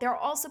careful. There are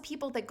also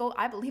people that go,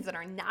 I believe, that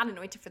are not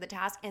anointed for the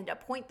task and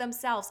appoint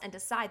themselves and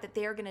decide that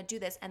they are going to do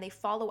this and they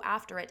follow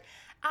after it.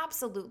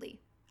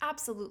 Absolutely.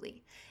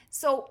 Absolutely.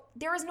 So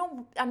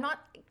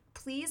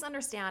please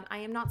understand, I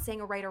am not saying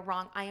a right or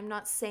wrong. I am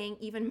not saying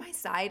even my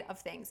side of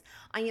things.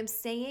 I am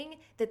saying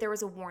that there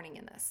was a warning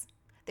in this.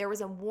 There was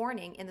a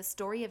warning in the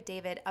story of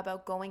David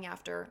about going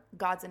after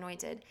God's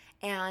anointed.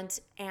 And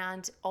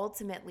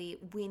ultimately,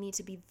 we need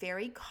to be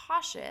very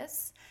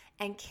cautious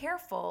and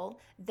careful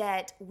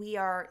that we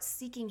are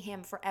seeking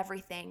him for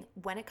everything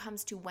when it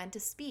comes to when to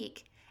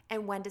speak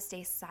and when to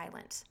stay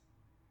silent.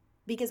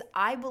 Because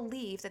I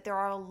believe that there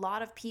are a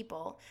lot of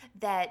people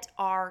that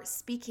are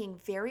speaking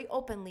very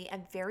openly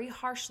and very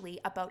harshly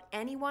about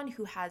anyone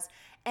who has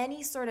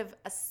any sort of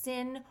a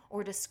sin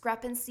or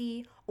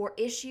discrepancy or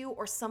issue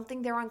or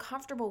something they're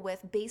uncomfortable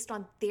with based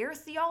on their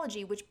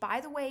theology, which,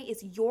 by the way,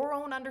 is your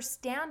own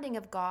understanding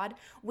of God,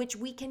 which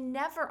we can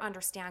never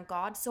understand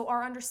God. So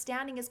our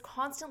understanding is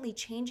constantly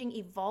changing,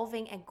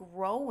 evolving, and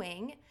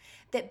growing.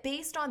 That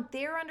based on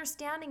their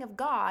understanding of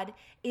God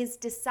is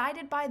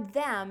decided by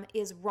them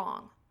is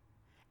wrong.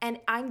 And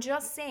I'm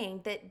just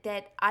saying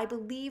that I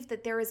believe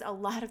that there is a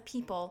lot of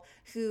people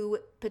who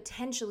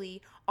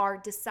potentially are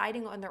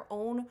deciding on their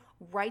own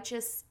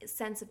righteous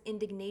sense of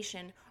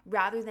indignation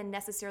rather than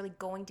necessarily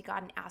going to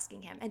God and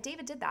asking him. And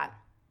David did that.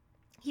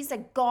 He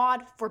said,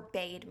 God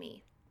forbade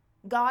me.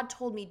 God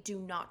told me, do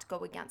not go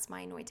against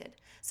my anointed.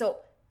 So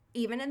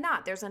even in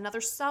that, there's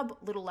another sub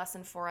little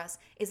lesson for us,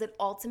 is that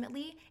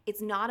ultimately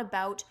it's not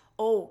about,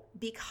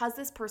 because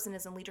this person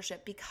is in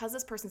leadership, because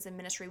this person's in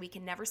ministry, we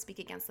can never speak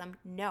against them.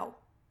 No.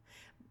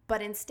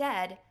 But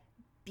instead,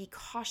 be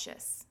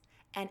cautious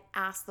and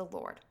ask the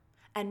Lord,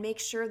 and make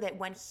sure that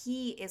when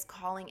he is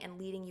calling and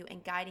leading you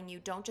and guiding you,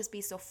 don't just be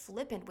so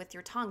flippant with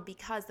your tongue,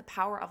 because the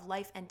power of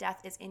life and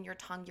death is in your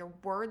tongue. Your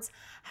words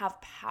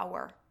have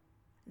power.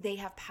 They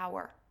have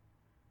power.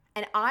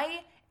 And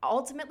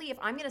ultimately, if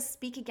I'm going to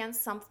speak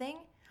against something,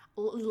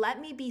 let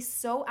me be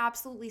so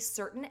absolutely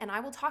certain, and I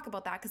will talk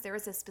about that because there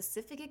is a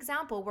specific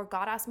example where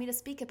God asked me to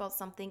speak about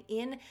something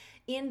in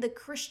the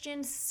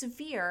Christian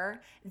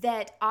sphere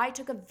that I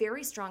took a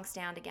very strong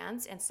stand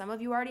against, and some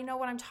of you already know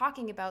what I'm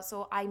talking about,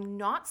 so I'm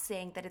not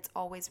saying that it's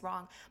always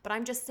wrong, but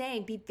I'm just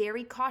saying be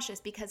very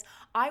cautious, because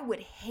I would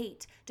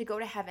hate to go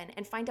to heaven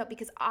and find out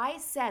because I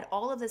said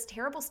all of this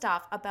terrible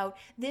stuff about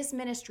this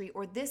ministry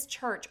or this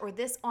church or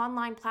this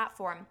online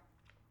platform,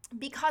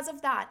 Because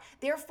of that,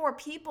 therefore,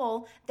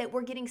 people that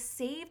were getting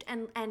saved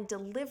and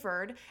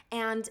delivered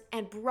and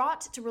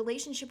brought to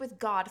relationship with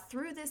God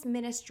through this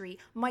ministry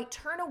might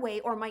turn away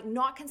or might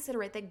not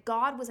consider it that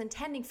God was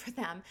intending for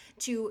them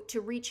to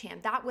reach him.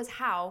 That was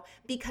how,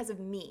 because of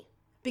me,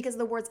 because of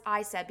the words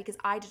I said, because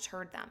I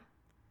deterred them.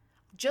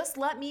 Just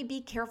let me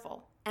be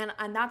careful.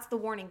 And that's the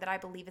warning that I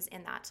believe is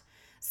in that.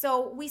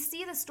 So we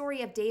see the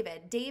story of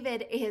David.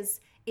 David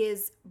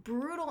is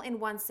brutal in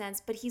one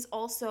sense, but he's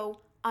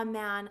also a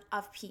man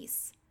of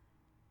peace.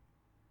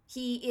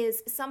 He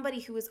is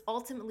somebody who is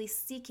ultimately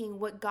seeking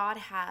what God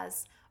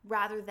has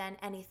rather than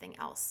anything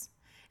else.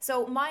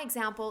 So my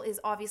example is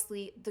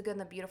obviously the good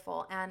and the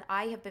beautiful, and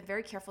I have been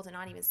very careful to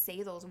not even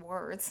say those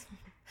words.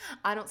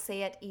 I don't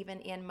say it even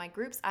in my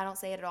groups. I don't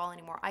say it at all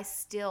anymore. I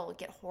still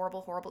get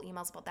horrible, horrible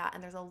emails about that,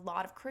 and there's a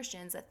lot of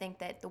Christians that think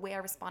that the way I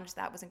responded to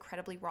that was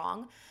incredibly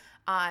wrong.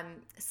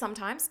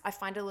 Sometimes I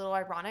find it a little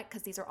ironic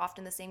because these are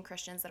often the same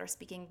Christians that are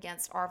speaking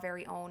against our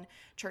very own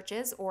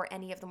churches or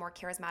any of the more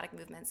charismatic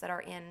movements that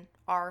are in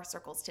our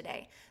circles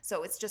today.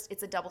 So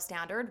it's a double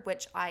standard,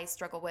 which I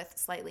struggle with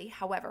slightly.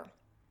 However,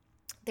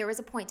 there is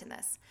a point in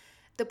this.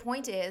 The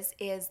point is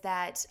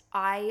that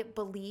I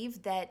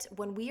believe that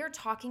when we are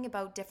talking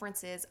about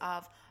differences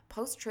of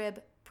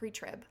post-trib,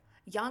 pre-trib,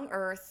 young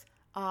earth,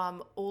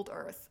 old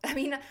earth, I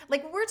mean,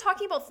 like we're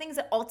talking about things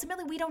that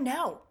ultimately we don't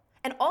know.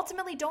 And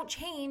ultimately don't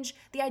change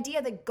the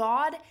idea that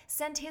God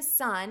sent his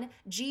son,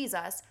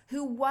 Jesus,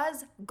 who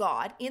was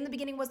God. In the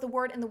beginning was the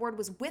Word, and the Word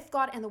was with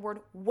God, and the Word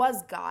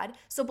was God.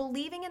 So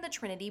believing in the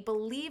Trinity,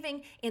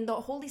 believing in the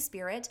Holy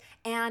Spirit,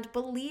 and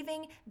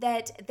believing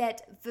that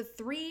the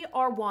three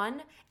are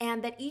one,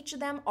 and that each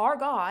of them are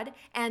God,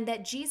 and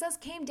that Jesus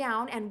came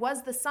down and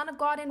was the Son of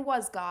God and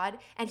was God,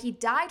 and he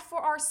died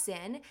for our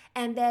sin,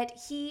 and that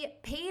he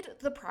paid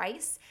the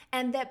price,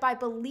 and that by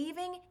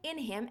believing in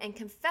him and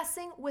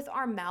confessing with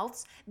our mouth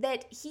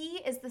that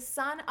he is the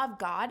Son of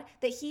God,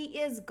 that he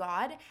is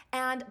God,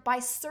 and by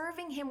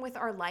serving him with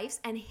our lives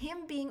and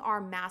him being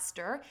our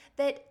master,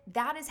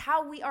 that is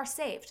how we are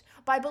saved.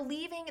 By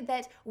believing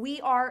that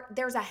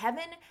there's a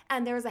heaven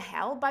and there's a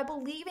hell, by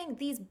believing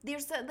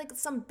there's like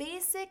some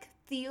basic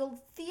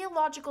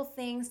theological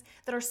things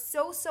that are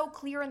so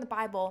clear in the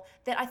Bible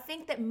that I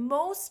think that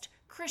most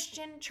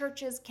Christian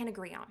churches can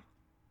agree on.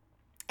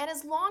 And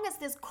as long as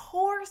this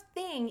core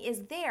thing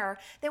is there,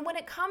 then when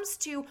it comes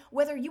to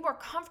whether you are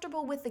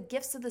comfortable with the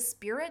gifts of the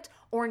Spirit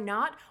or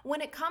not, when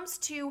it comes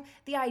to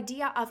the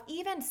idea of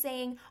even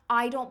saying,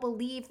 I don't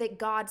believe that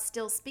God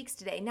still speaks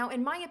today. Now,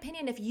 in my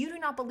opinion, if you do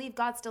not believe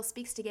God still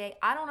speaks today,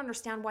 I don't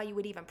understand why you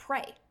would even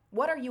pray.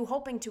 What are you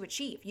hoping to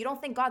achieve? You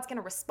don't think God's going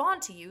to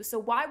respond to you, so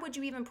why would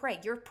you even pray?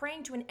 You're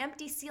praying to an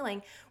empty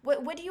ceiling.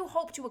 What do you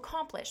hope to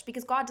accomplish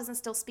because God doesn't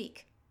still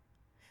speak?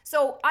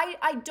 So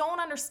I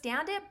don't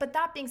understand it, but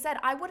that being said,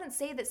 I wouldn't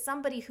say that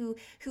somebody who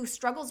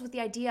struggles with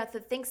the idea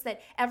that thinks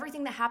that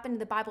everything that happened in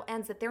the Bible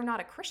ends, that they're not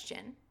a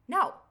Christian.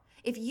 No.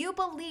 If you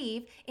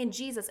believe in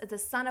Jesus as the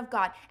Son of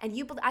God, and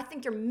I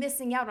think you're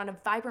missing out on a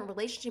vibrant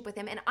relationship with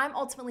him, and I'm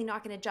ultimately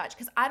not going to judge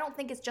because I don't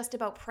think it's just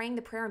about praying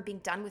the prayer and being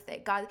done with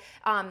it.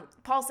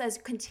 Paul says,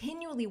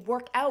 continually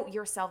work out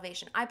your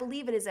salvation. I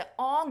believe it is an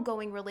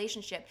ongoing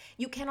relationship.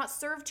 You cannot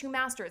serve two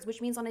masters, which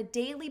means on a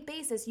daily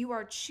basis, you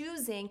are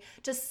choosing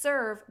to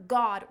serve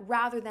God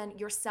rather than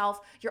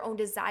yourself, your own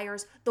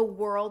desires, the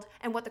world,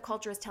 and what the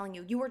culture is telling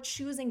you. You are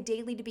choosing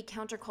daily to be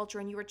counterculture,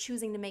 and you are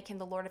choosing to make him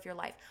the Lord of your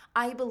life.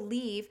 I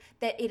believe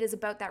that it is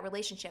about that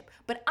relationship.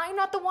 But I'm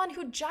not the one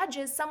who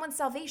judges someone's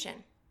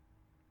salvation.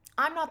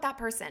 I'm not that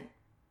person.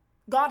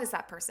 God is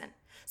that person.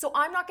 So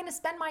I'm not going to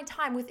spend my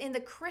time within the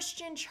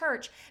Christian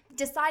church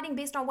deciding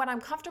based on what I'm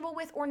comfortable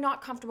with or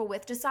not comfortable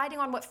with, deciding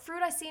on what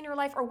fruit I see in your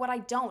life or what I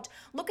don't.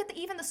 Look at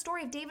even the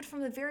story of David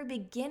from the very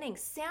beginning.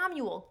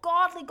 Samuel,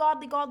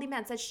 godly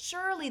man, says,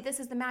 surely this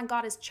is the man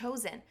God has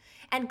chosen.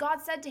 And God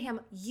said to him,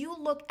 you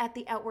look at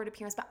the outward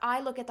appearance, but I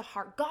look at the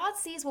heart. God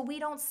sees what we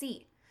don't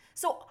see.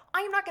 So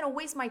I am not going to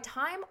waste my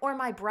time or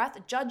my breath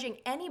judging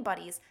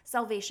anybody's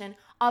salvation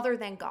other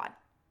than God.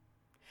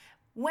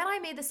 When I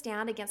made the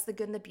stand against the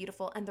good and the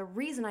beautiful, and the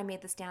reason I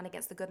made the stand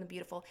against the good and the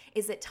beautiful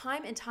is that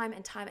time and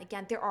time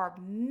again, there are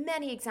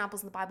many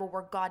examples in the Bible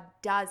where God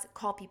does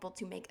call people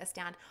to make a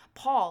stand.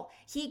 Paul,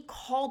 he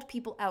called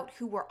people out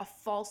who were a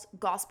false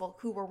gospel,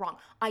 who were wrong.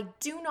 I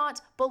do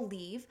not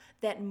believe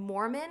that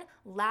Mormon,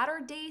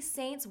 Latter-day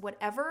Saints,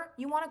 whatever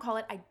you want to call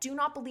it, I do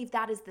not believe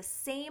that is the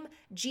same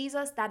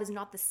Jesus. That is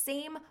not the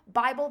same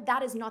Bible.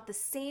 That is not the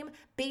same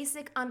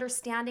basic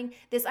understanding.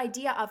 This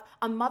idea of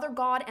a mother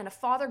God and a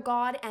father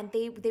God, and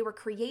they were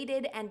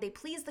created and they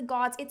please the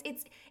gods. It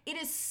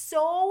is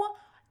so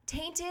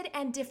tainted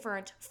and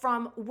different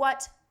from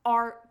what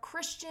our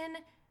Christian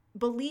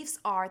beliefs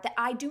are that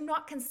I do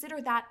not consider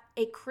that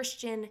a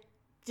Christian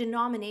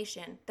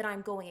denomination that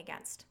I'm going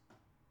against.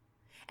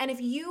 And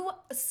if you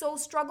so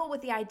struggle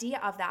with the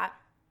idea of that,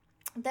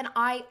 then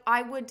I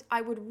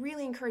would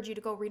really encourage you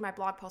to go read my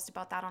blog post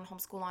about that on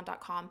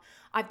homeschoolon.com.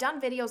 I've done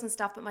videos and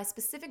stuff, but my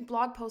specific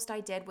blog post I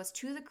did was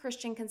to the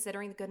Christian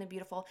considering the good and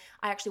beautiful.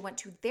 I actually went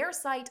to their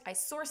site, I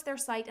sourced their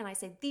site, and I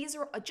say these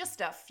are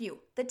just a few,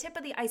 the tip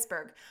of the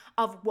iceberg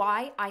of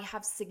why I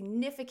have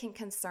significant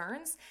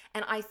concerns.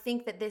 And I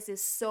think that this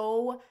is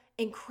so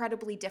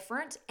incredibly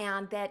different,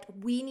 and that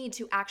we need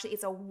to actually,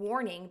 it's a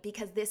warning,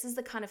 because this is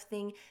the kind of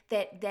thing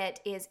that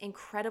is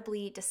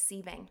incredibly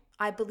deceiving.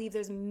 I believe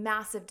there's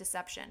massive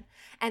deception.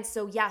 And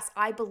so yes,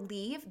 I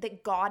believe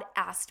that God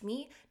asked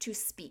me to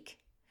speak.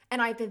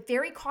 And I've been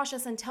very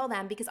cautious until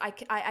then, because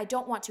I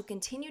don't want to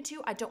continue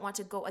to, I don't want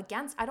to go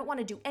against, I don't want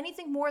to do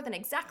anything more than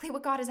exactly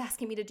what God is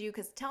asking me to do.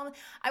 Because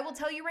I will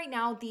tell you right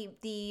now,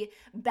 the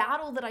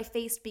battle that I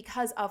faced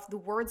because of the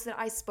words that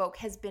I spoke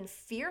has been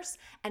fierce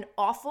and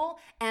awful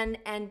and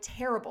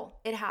terrible.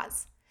 It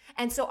has.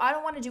 And so I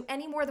don't want to do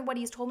any more than what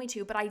he's told me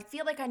to, but I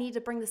feel like I need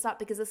to bring this up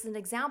because this is an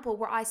example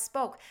where I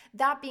spoke.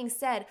 That being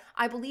said,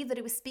 I believe that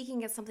it was speaking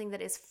against something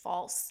that is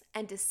false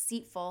and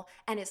deceitful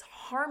and is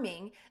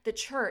harming the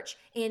church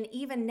in,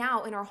 even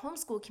now in our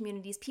homeschool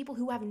communities, people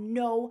who have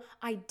no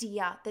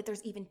idea that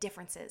there's even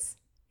differences.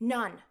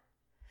 None.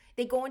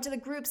 They go into the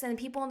groups and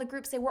people in the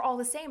group say, we're all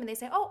the same. And they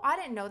say, oh, I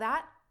didn't know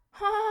that.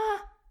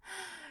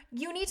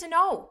 You need to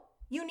know.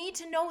 You need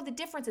to know the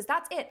differences.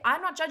 That's it.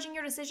 I'm not judging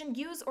your decision,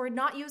 use or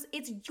not use.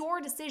 It's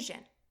your decision.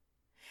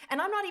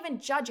 And I'm not even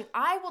judging.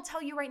 I will tell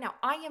you right now,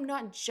 I am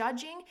not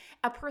judging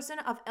a person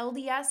of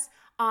LDS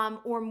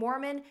or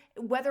Mormon,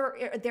 whether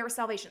their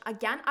salvation.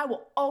 Again, I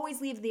will always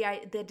leave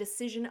the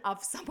decision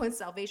of someone's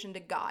salvation to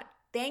God.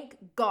 Thank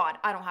God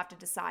I don't have to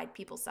decide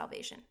people's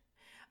salvation.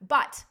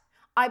 But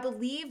I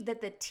believe that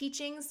the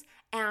teachings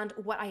and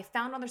what I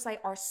found on their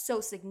site are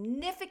so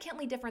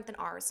significantly different than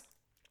ours.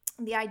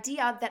 The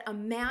idea that a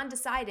man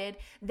decided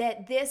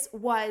that this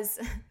was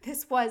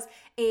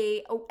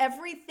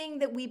everything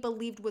that we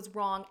believed was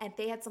wrong and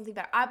they had something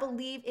better. I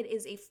believe it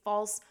is a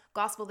false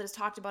gospel that is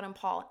talked about in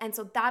Paul. And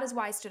so that is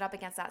why I stood up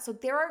against that. So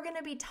there are going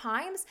to be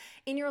times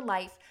in your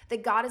life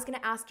that God is going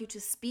to ask you to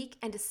speak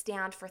and to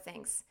stand for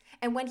things.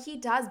 And when he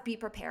does, be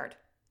prepared.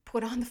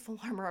 Put on the full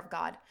armor of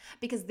God,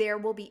 because there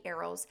will be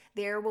arrows,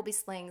 there will be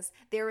slings,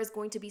 there is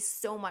going to be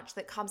so much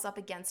that comes up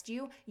against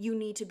you. You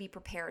need to be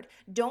prepared.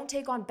 Don't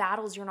take on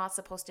battles you're not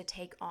supposed to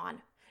take on.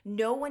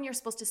 Know when you're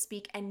supposed to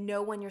speak and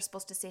know when you're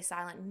supposed to stay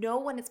silent. Know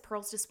when it's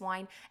pearls to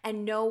swine,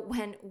 and know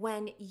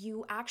when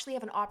you actually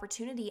have an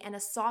opportunity and a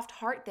soft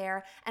heart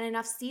there and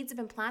enough seeds have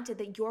been planted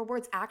that your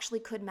words actually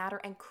could matter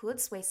and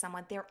could sway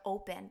someone. They're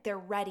open, they're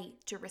ready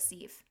to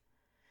receive.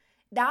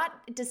 That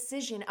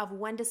decision of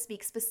when to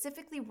speak,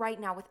 specifically right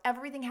now with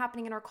everything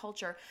happening in our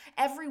culture,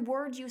 every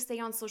word you say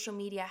on social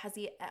media has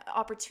the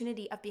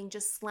opportunity of being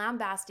just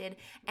slambasted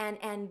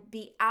and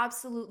be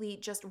absolutely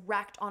just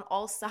wrecked on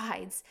all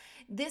sides.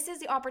 This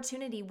is the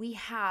opportunity we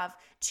have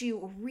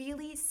to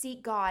really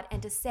seek God and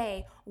to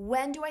say,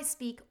 when do I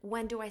speak?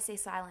 When do I stay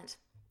silent?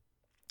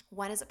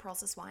 When is it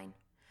pearls to swine?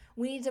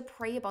 We need to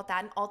pray about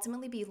that and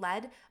ultimately be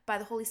led by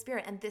the Holy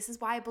Spirit. And this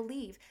is why I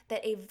believe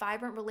that a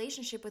vibrant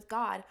relationship with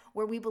God,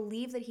 where we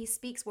believe that he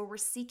speaks, where we're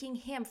seeking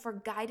him for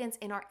guidance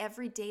in our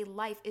everyday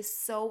life, is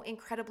so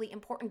incredibly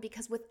important.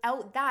 Because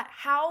without that,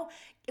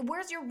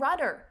 where's your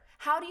rudder?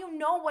 How do you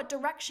know what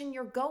direction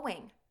you're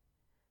going?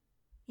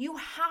 You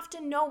have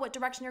to know what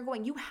direction you're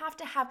going. You have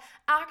to have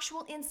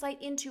actual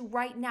insight into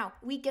right now.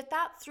 We get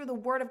that through the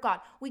word of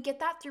God. We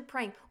get that through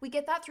praying. We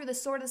get that through the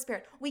sword of the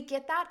Spirit. We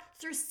get that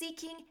through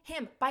seeking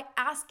him, by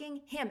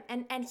asking him,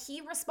 and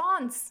he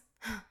responds.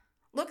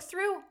 Look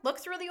through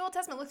the Old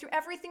Testament, look through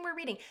everything we're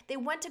reading. They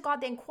went to God,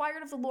 they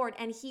inquired of the Lord,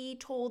 and he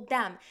told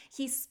them.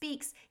 He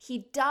speaks,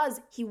 he does,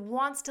 he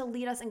wants to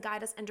lead us and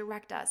guide us and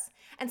direct us.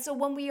 And so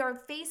when we are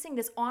facing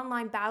this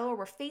online battle, or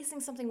we're facing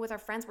something with our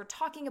friends, we're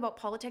talking about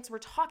politics, we're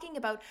talking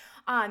about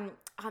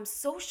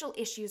social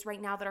issues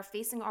right now that are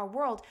facing our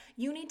world,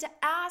 you need to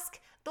ask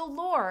the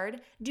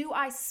Lord, do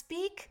I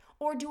speak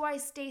or do I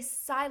stay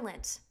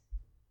silent?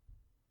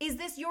 Is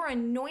this your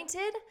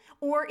anointed,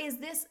 or is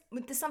this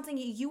something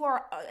you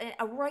are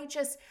a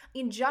righteous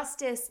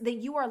injustice that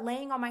you are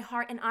laying on my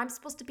heart and I'm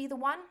supposed to be the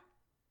one?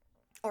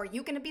 Or are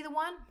you going to be the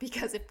one?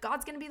 Because if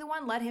God's going to be the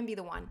one, let him be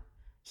the one.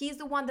 He's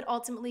the one that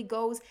ultimately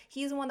goes.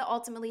 He's the one that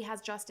ultimately has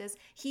justice.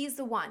 He's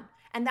the one.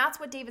 And that's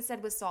what David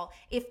said with Saul.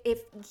 If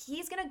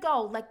he's going to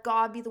go, let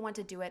God be the one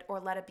to do it, or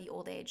let it be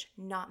old age.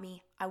 Not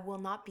me. I will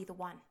not be the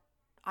one.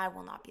 I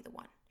will not be the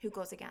one who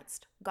goes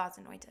against God's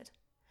anointed.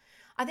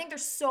 I think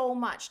there's so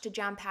much to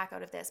jam pack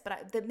out of this,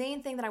 but the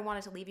main thing that I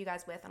wanted to leave you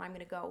guys with, and I'm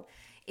going to go,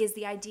 is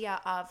the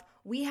idea of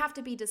we have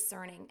to be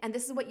discerning. And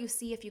this is what you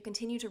see if you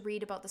continue to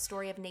read about the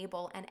story of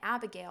Nabal and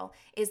Abigail,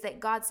 is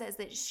that God says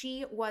that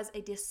she was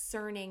a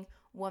discerning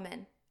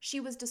woman. She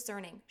was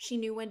discerning. She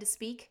knew when to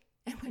speak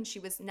And when she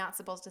was not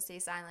supposed to stay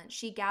silent,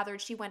 she gathered,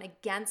 she went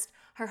against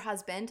her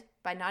husband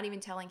by not even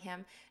telling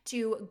him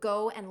to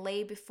go and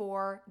lay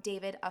before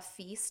David a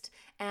feast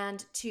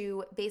and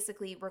to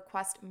basically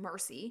request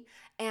mercy.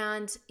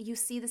 And you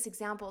see this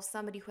example of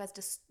somebody who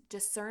has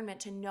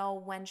discernment to know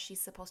when she's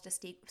supposed to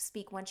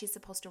speak, when she's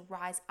supposed to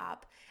rise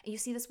up. And you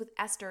see this with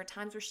Esther,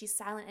 times where she's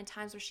silent and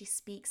times where she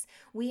speaks.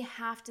 We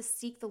have to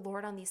seek the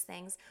Lord on these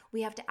things.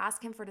 We have to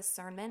ask him for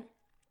discernment.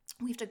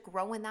 We have to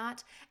grow in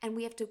that, and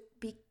we have to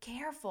be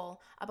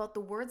careful about the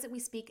words that we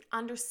speak,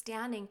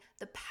 understanding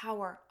the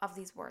power of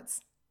these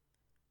words.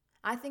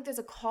 I think there's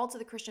a call to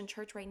the Christian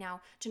church right now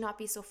to not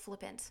be so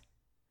flippant,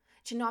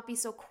 to not be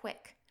so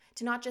quick,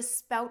 to not just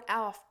spout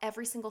off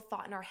every single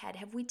thought in our head.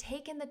 Have we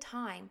taken the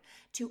time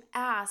to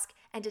ask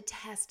and to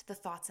test the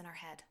thoughts in our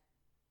head,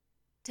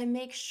 to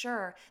make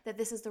sure that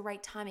this is the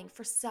right timing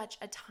for such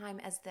a time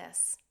as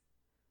this?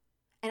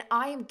 And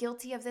I am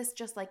guilty of this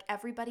just like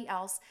everybody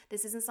else.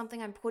 This isn't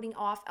something I'm putting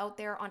off out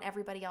there on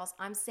everybody else.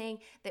 I'm saying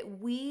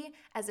that we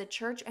as a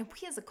church and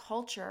we as a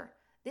culture,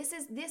 this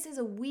is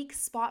a weak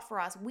spot for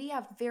us. We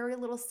have very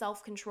little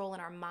self-control in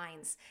our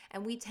minds,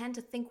 and we tend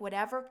to think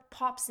whatever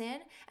pops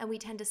in, and we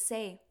tend to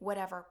say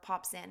whatever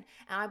pops in.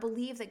 And I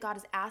believe that God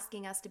is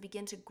asking us to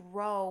begin to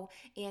grow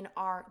in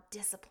our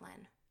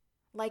discipline.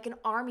 Like an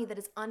army that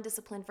is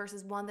undisciplined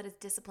versus one that is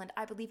disciplined,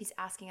 I believe he's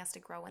asking us to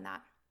grow in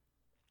that.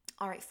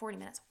 All right, 40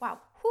 minutes. Wow.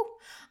 Whew.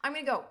 I'm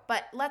going to go,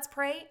 but let's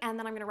pray and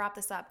then I'm going to wrap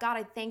this up. God,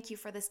 I thank you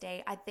for this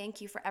day. I thank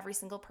you for every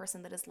single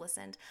person that has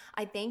listened.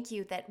 I thank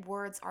you that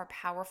words are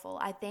powerful.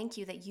 I thank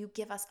you that you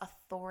give us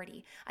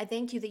authority. I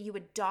thank you that you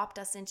adopt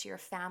us into your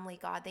family,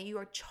 God, that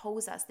you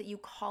chose us, that you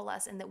call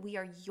us, and that we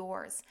are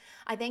yours.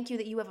 I thank you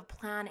that you have a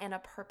plan and a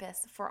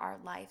purpose for our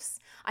lives.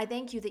 I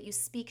thank you that you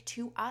speak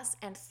to us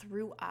and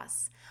through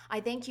us. I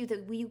thank you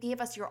that you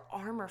gave us your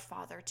armor,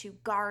 Father, to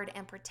guard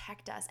and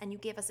protect us, and you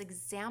gave us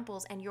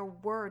examples and your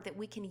word that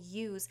we can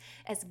use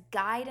as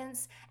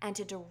guidance and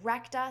to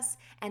direct us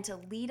and to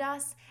lead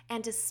us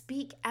and to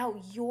speak out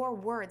your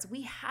words.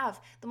 We have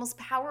the most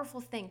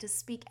powerful thing to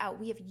speak out.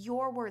 We have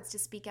your words to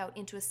speak out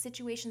into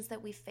situations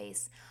that we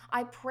face.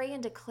 I pray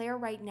and declare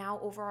right now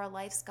over our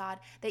lives, God,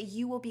 that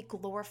you will be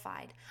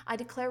glorified. I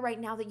declare right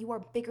now that you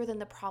are bigger than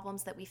the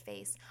problems that we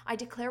face. I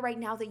declare right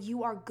now that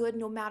you are good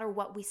no matter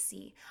what we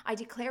see. I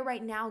declare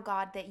right now,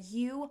 God, that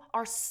you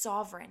are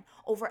sovereign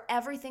over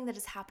everything that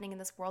is happening in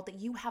this world, that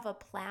you have a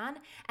plan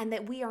and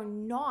that we are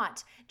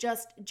not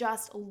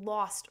just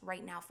lost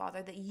right now,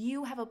 Father, that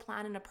you have a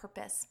plan and a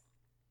purpose.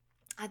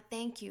 I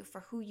thank you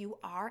for who you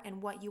are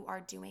and what you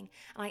are doing.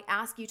 And I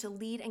ask you to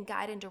lead and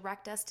guide and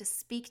direct us, to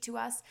speak to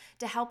us,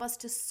 to help us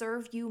to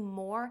serve you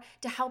more,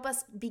 to help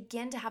us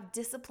begin to have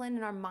discipline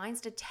in our minds,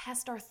 to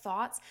test our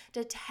thoughts,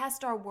 to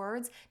test our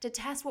words, to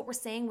test what we're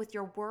saying with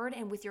your word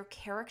and with your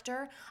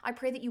character. I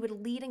pray that you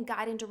would lead and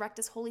guide and direct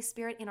us, Holy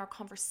Spirit, in our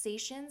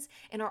conversations,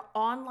 in our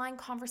online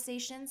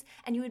conversations,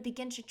 and you would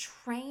begin to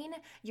train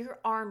your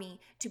army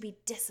to be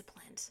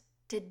disciplined,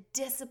 to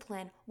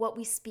discipline what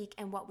we speak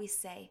and what we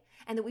say,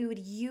 and that we would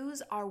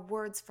use our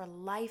words for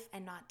life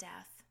and not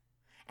death,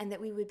 and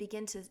that we would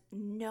begin to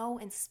know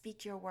and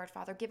speak your word,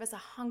 Father. Give us a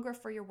hunger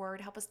for your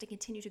word. Help us to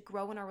continue to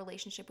grow in our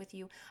relationship with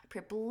you. I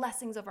pray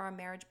blessings over our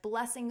marriage,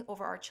 blessing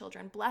over our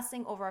children,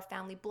 blessing over our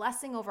family,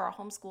 blessing over our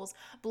homeschools,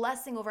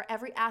 blessing over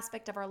every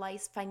aspect of our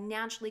lives,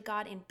 financially,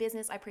 God, in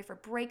business. I pray for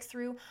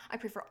breakthrough. I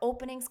pray for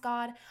openings,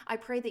 God. I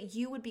pray that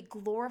you would be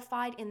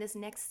glorified in this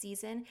next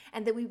season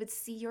and that we would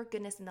see your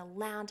goodness in the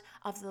land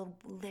of the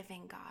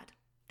living, God.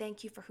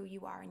 Thank you for who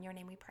you are. In your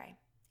name we pray.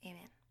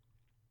 Amen.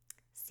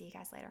 See you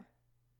guys later.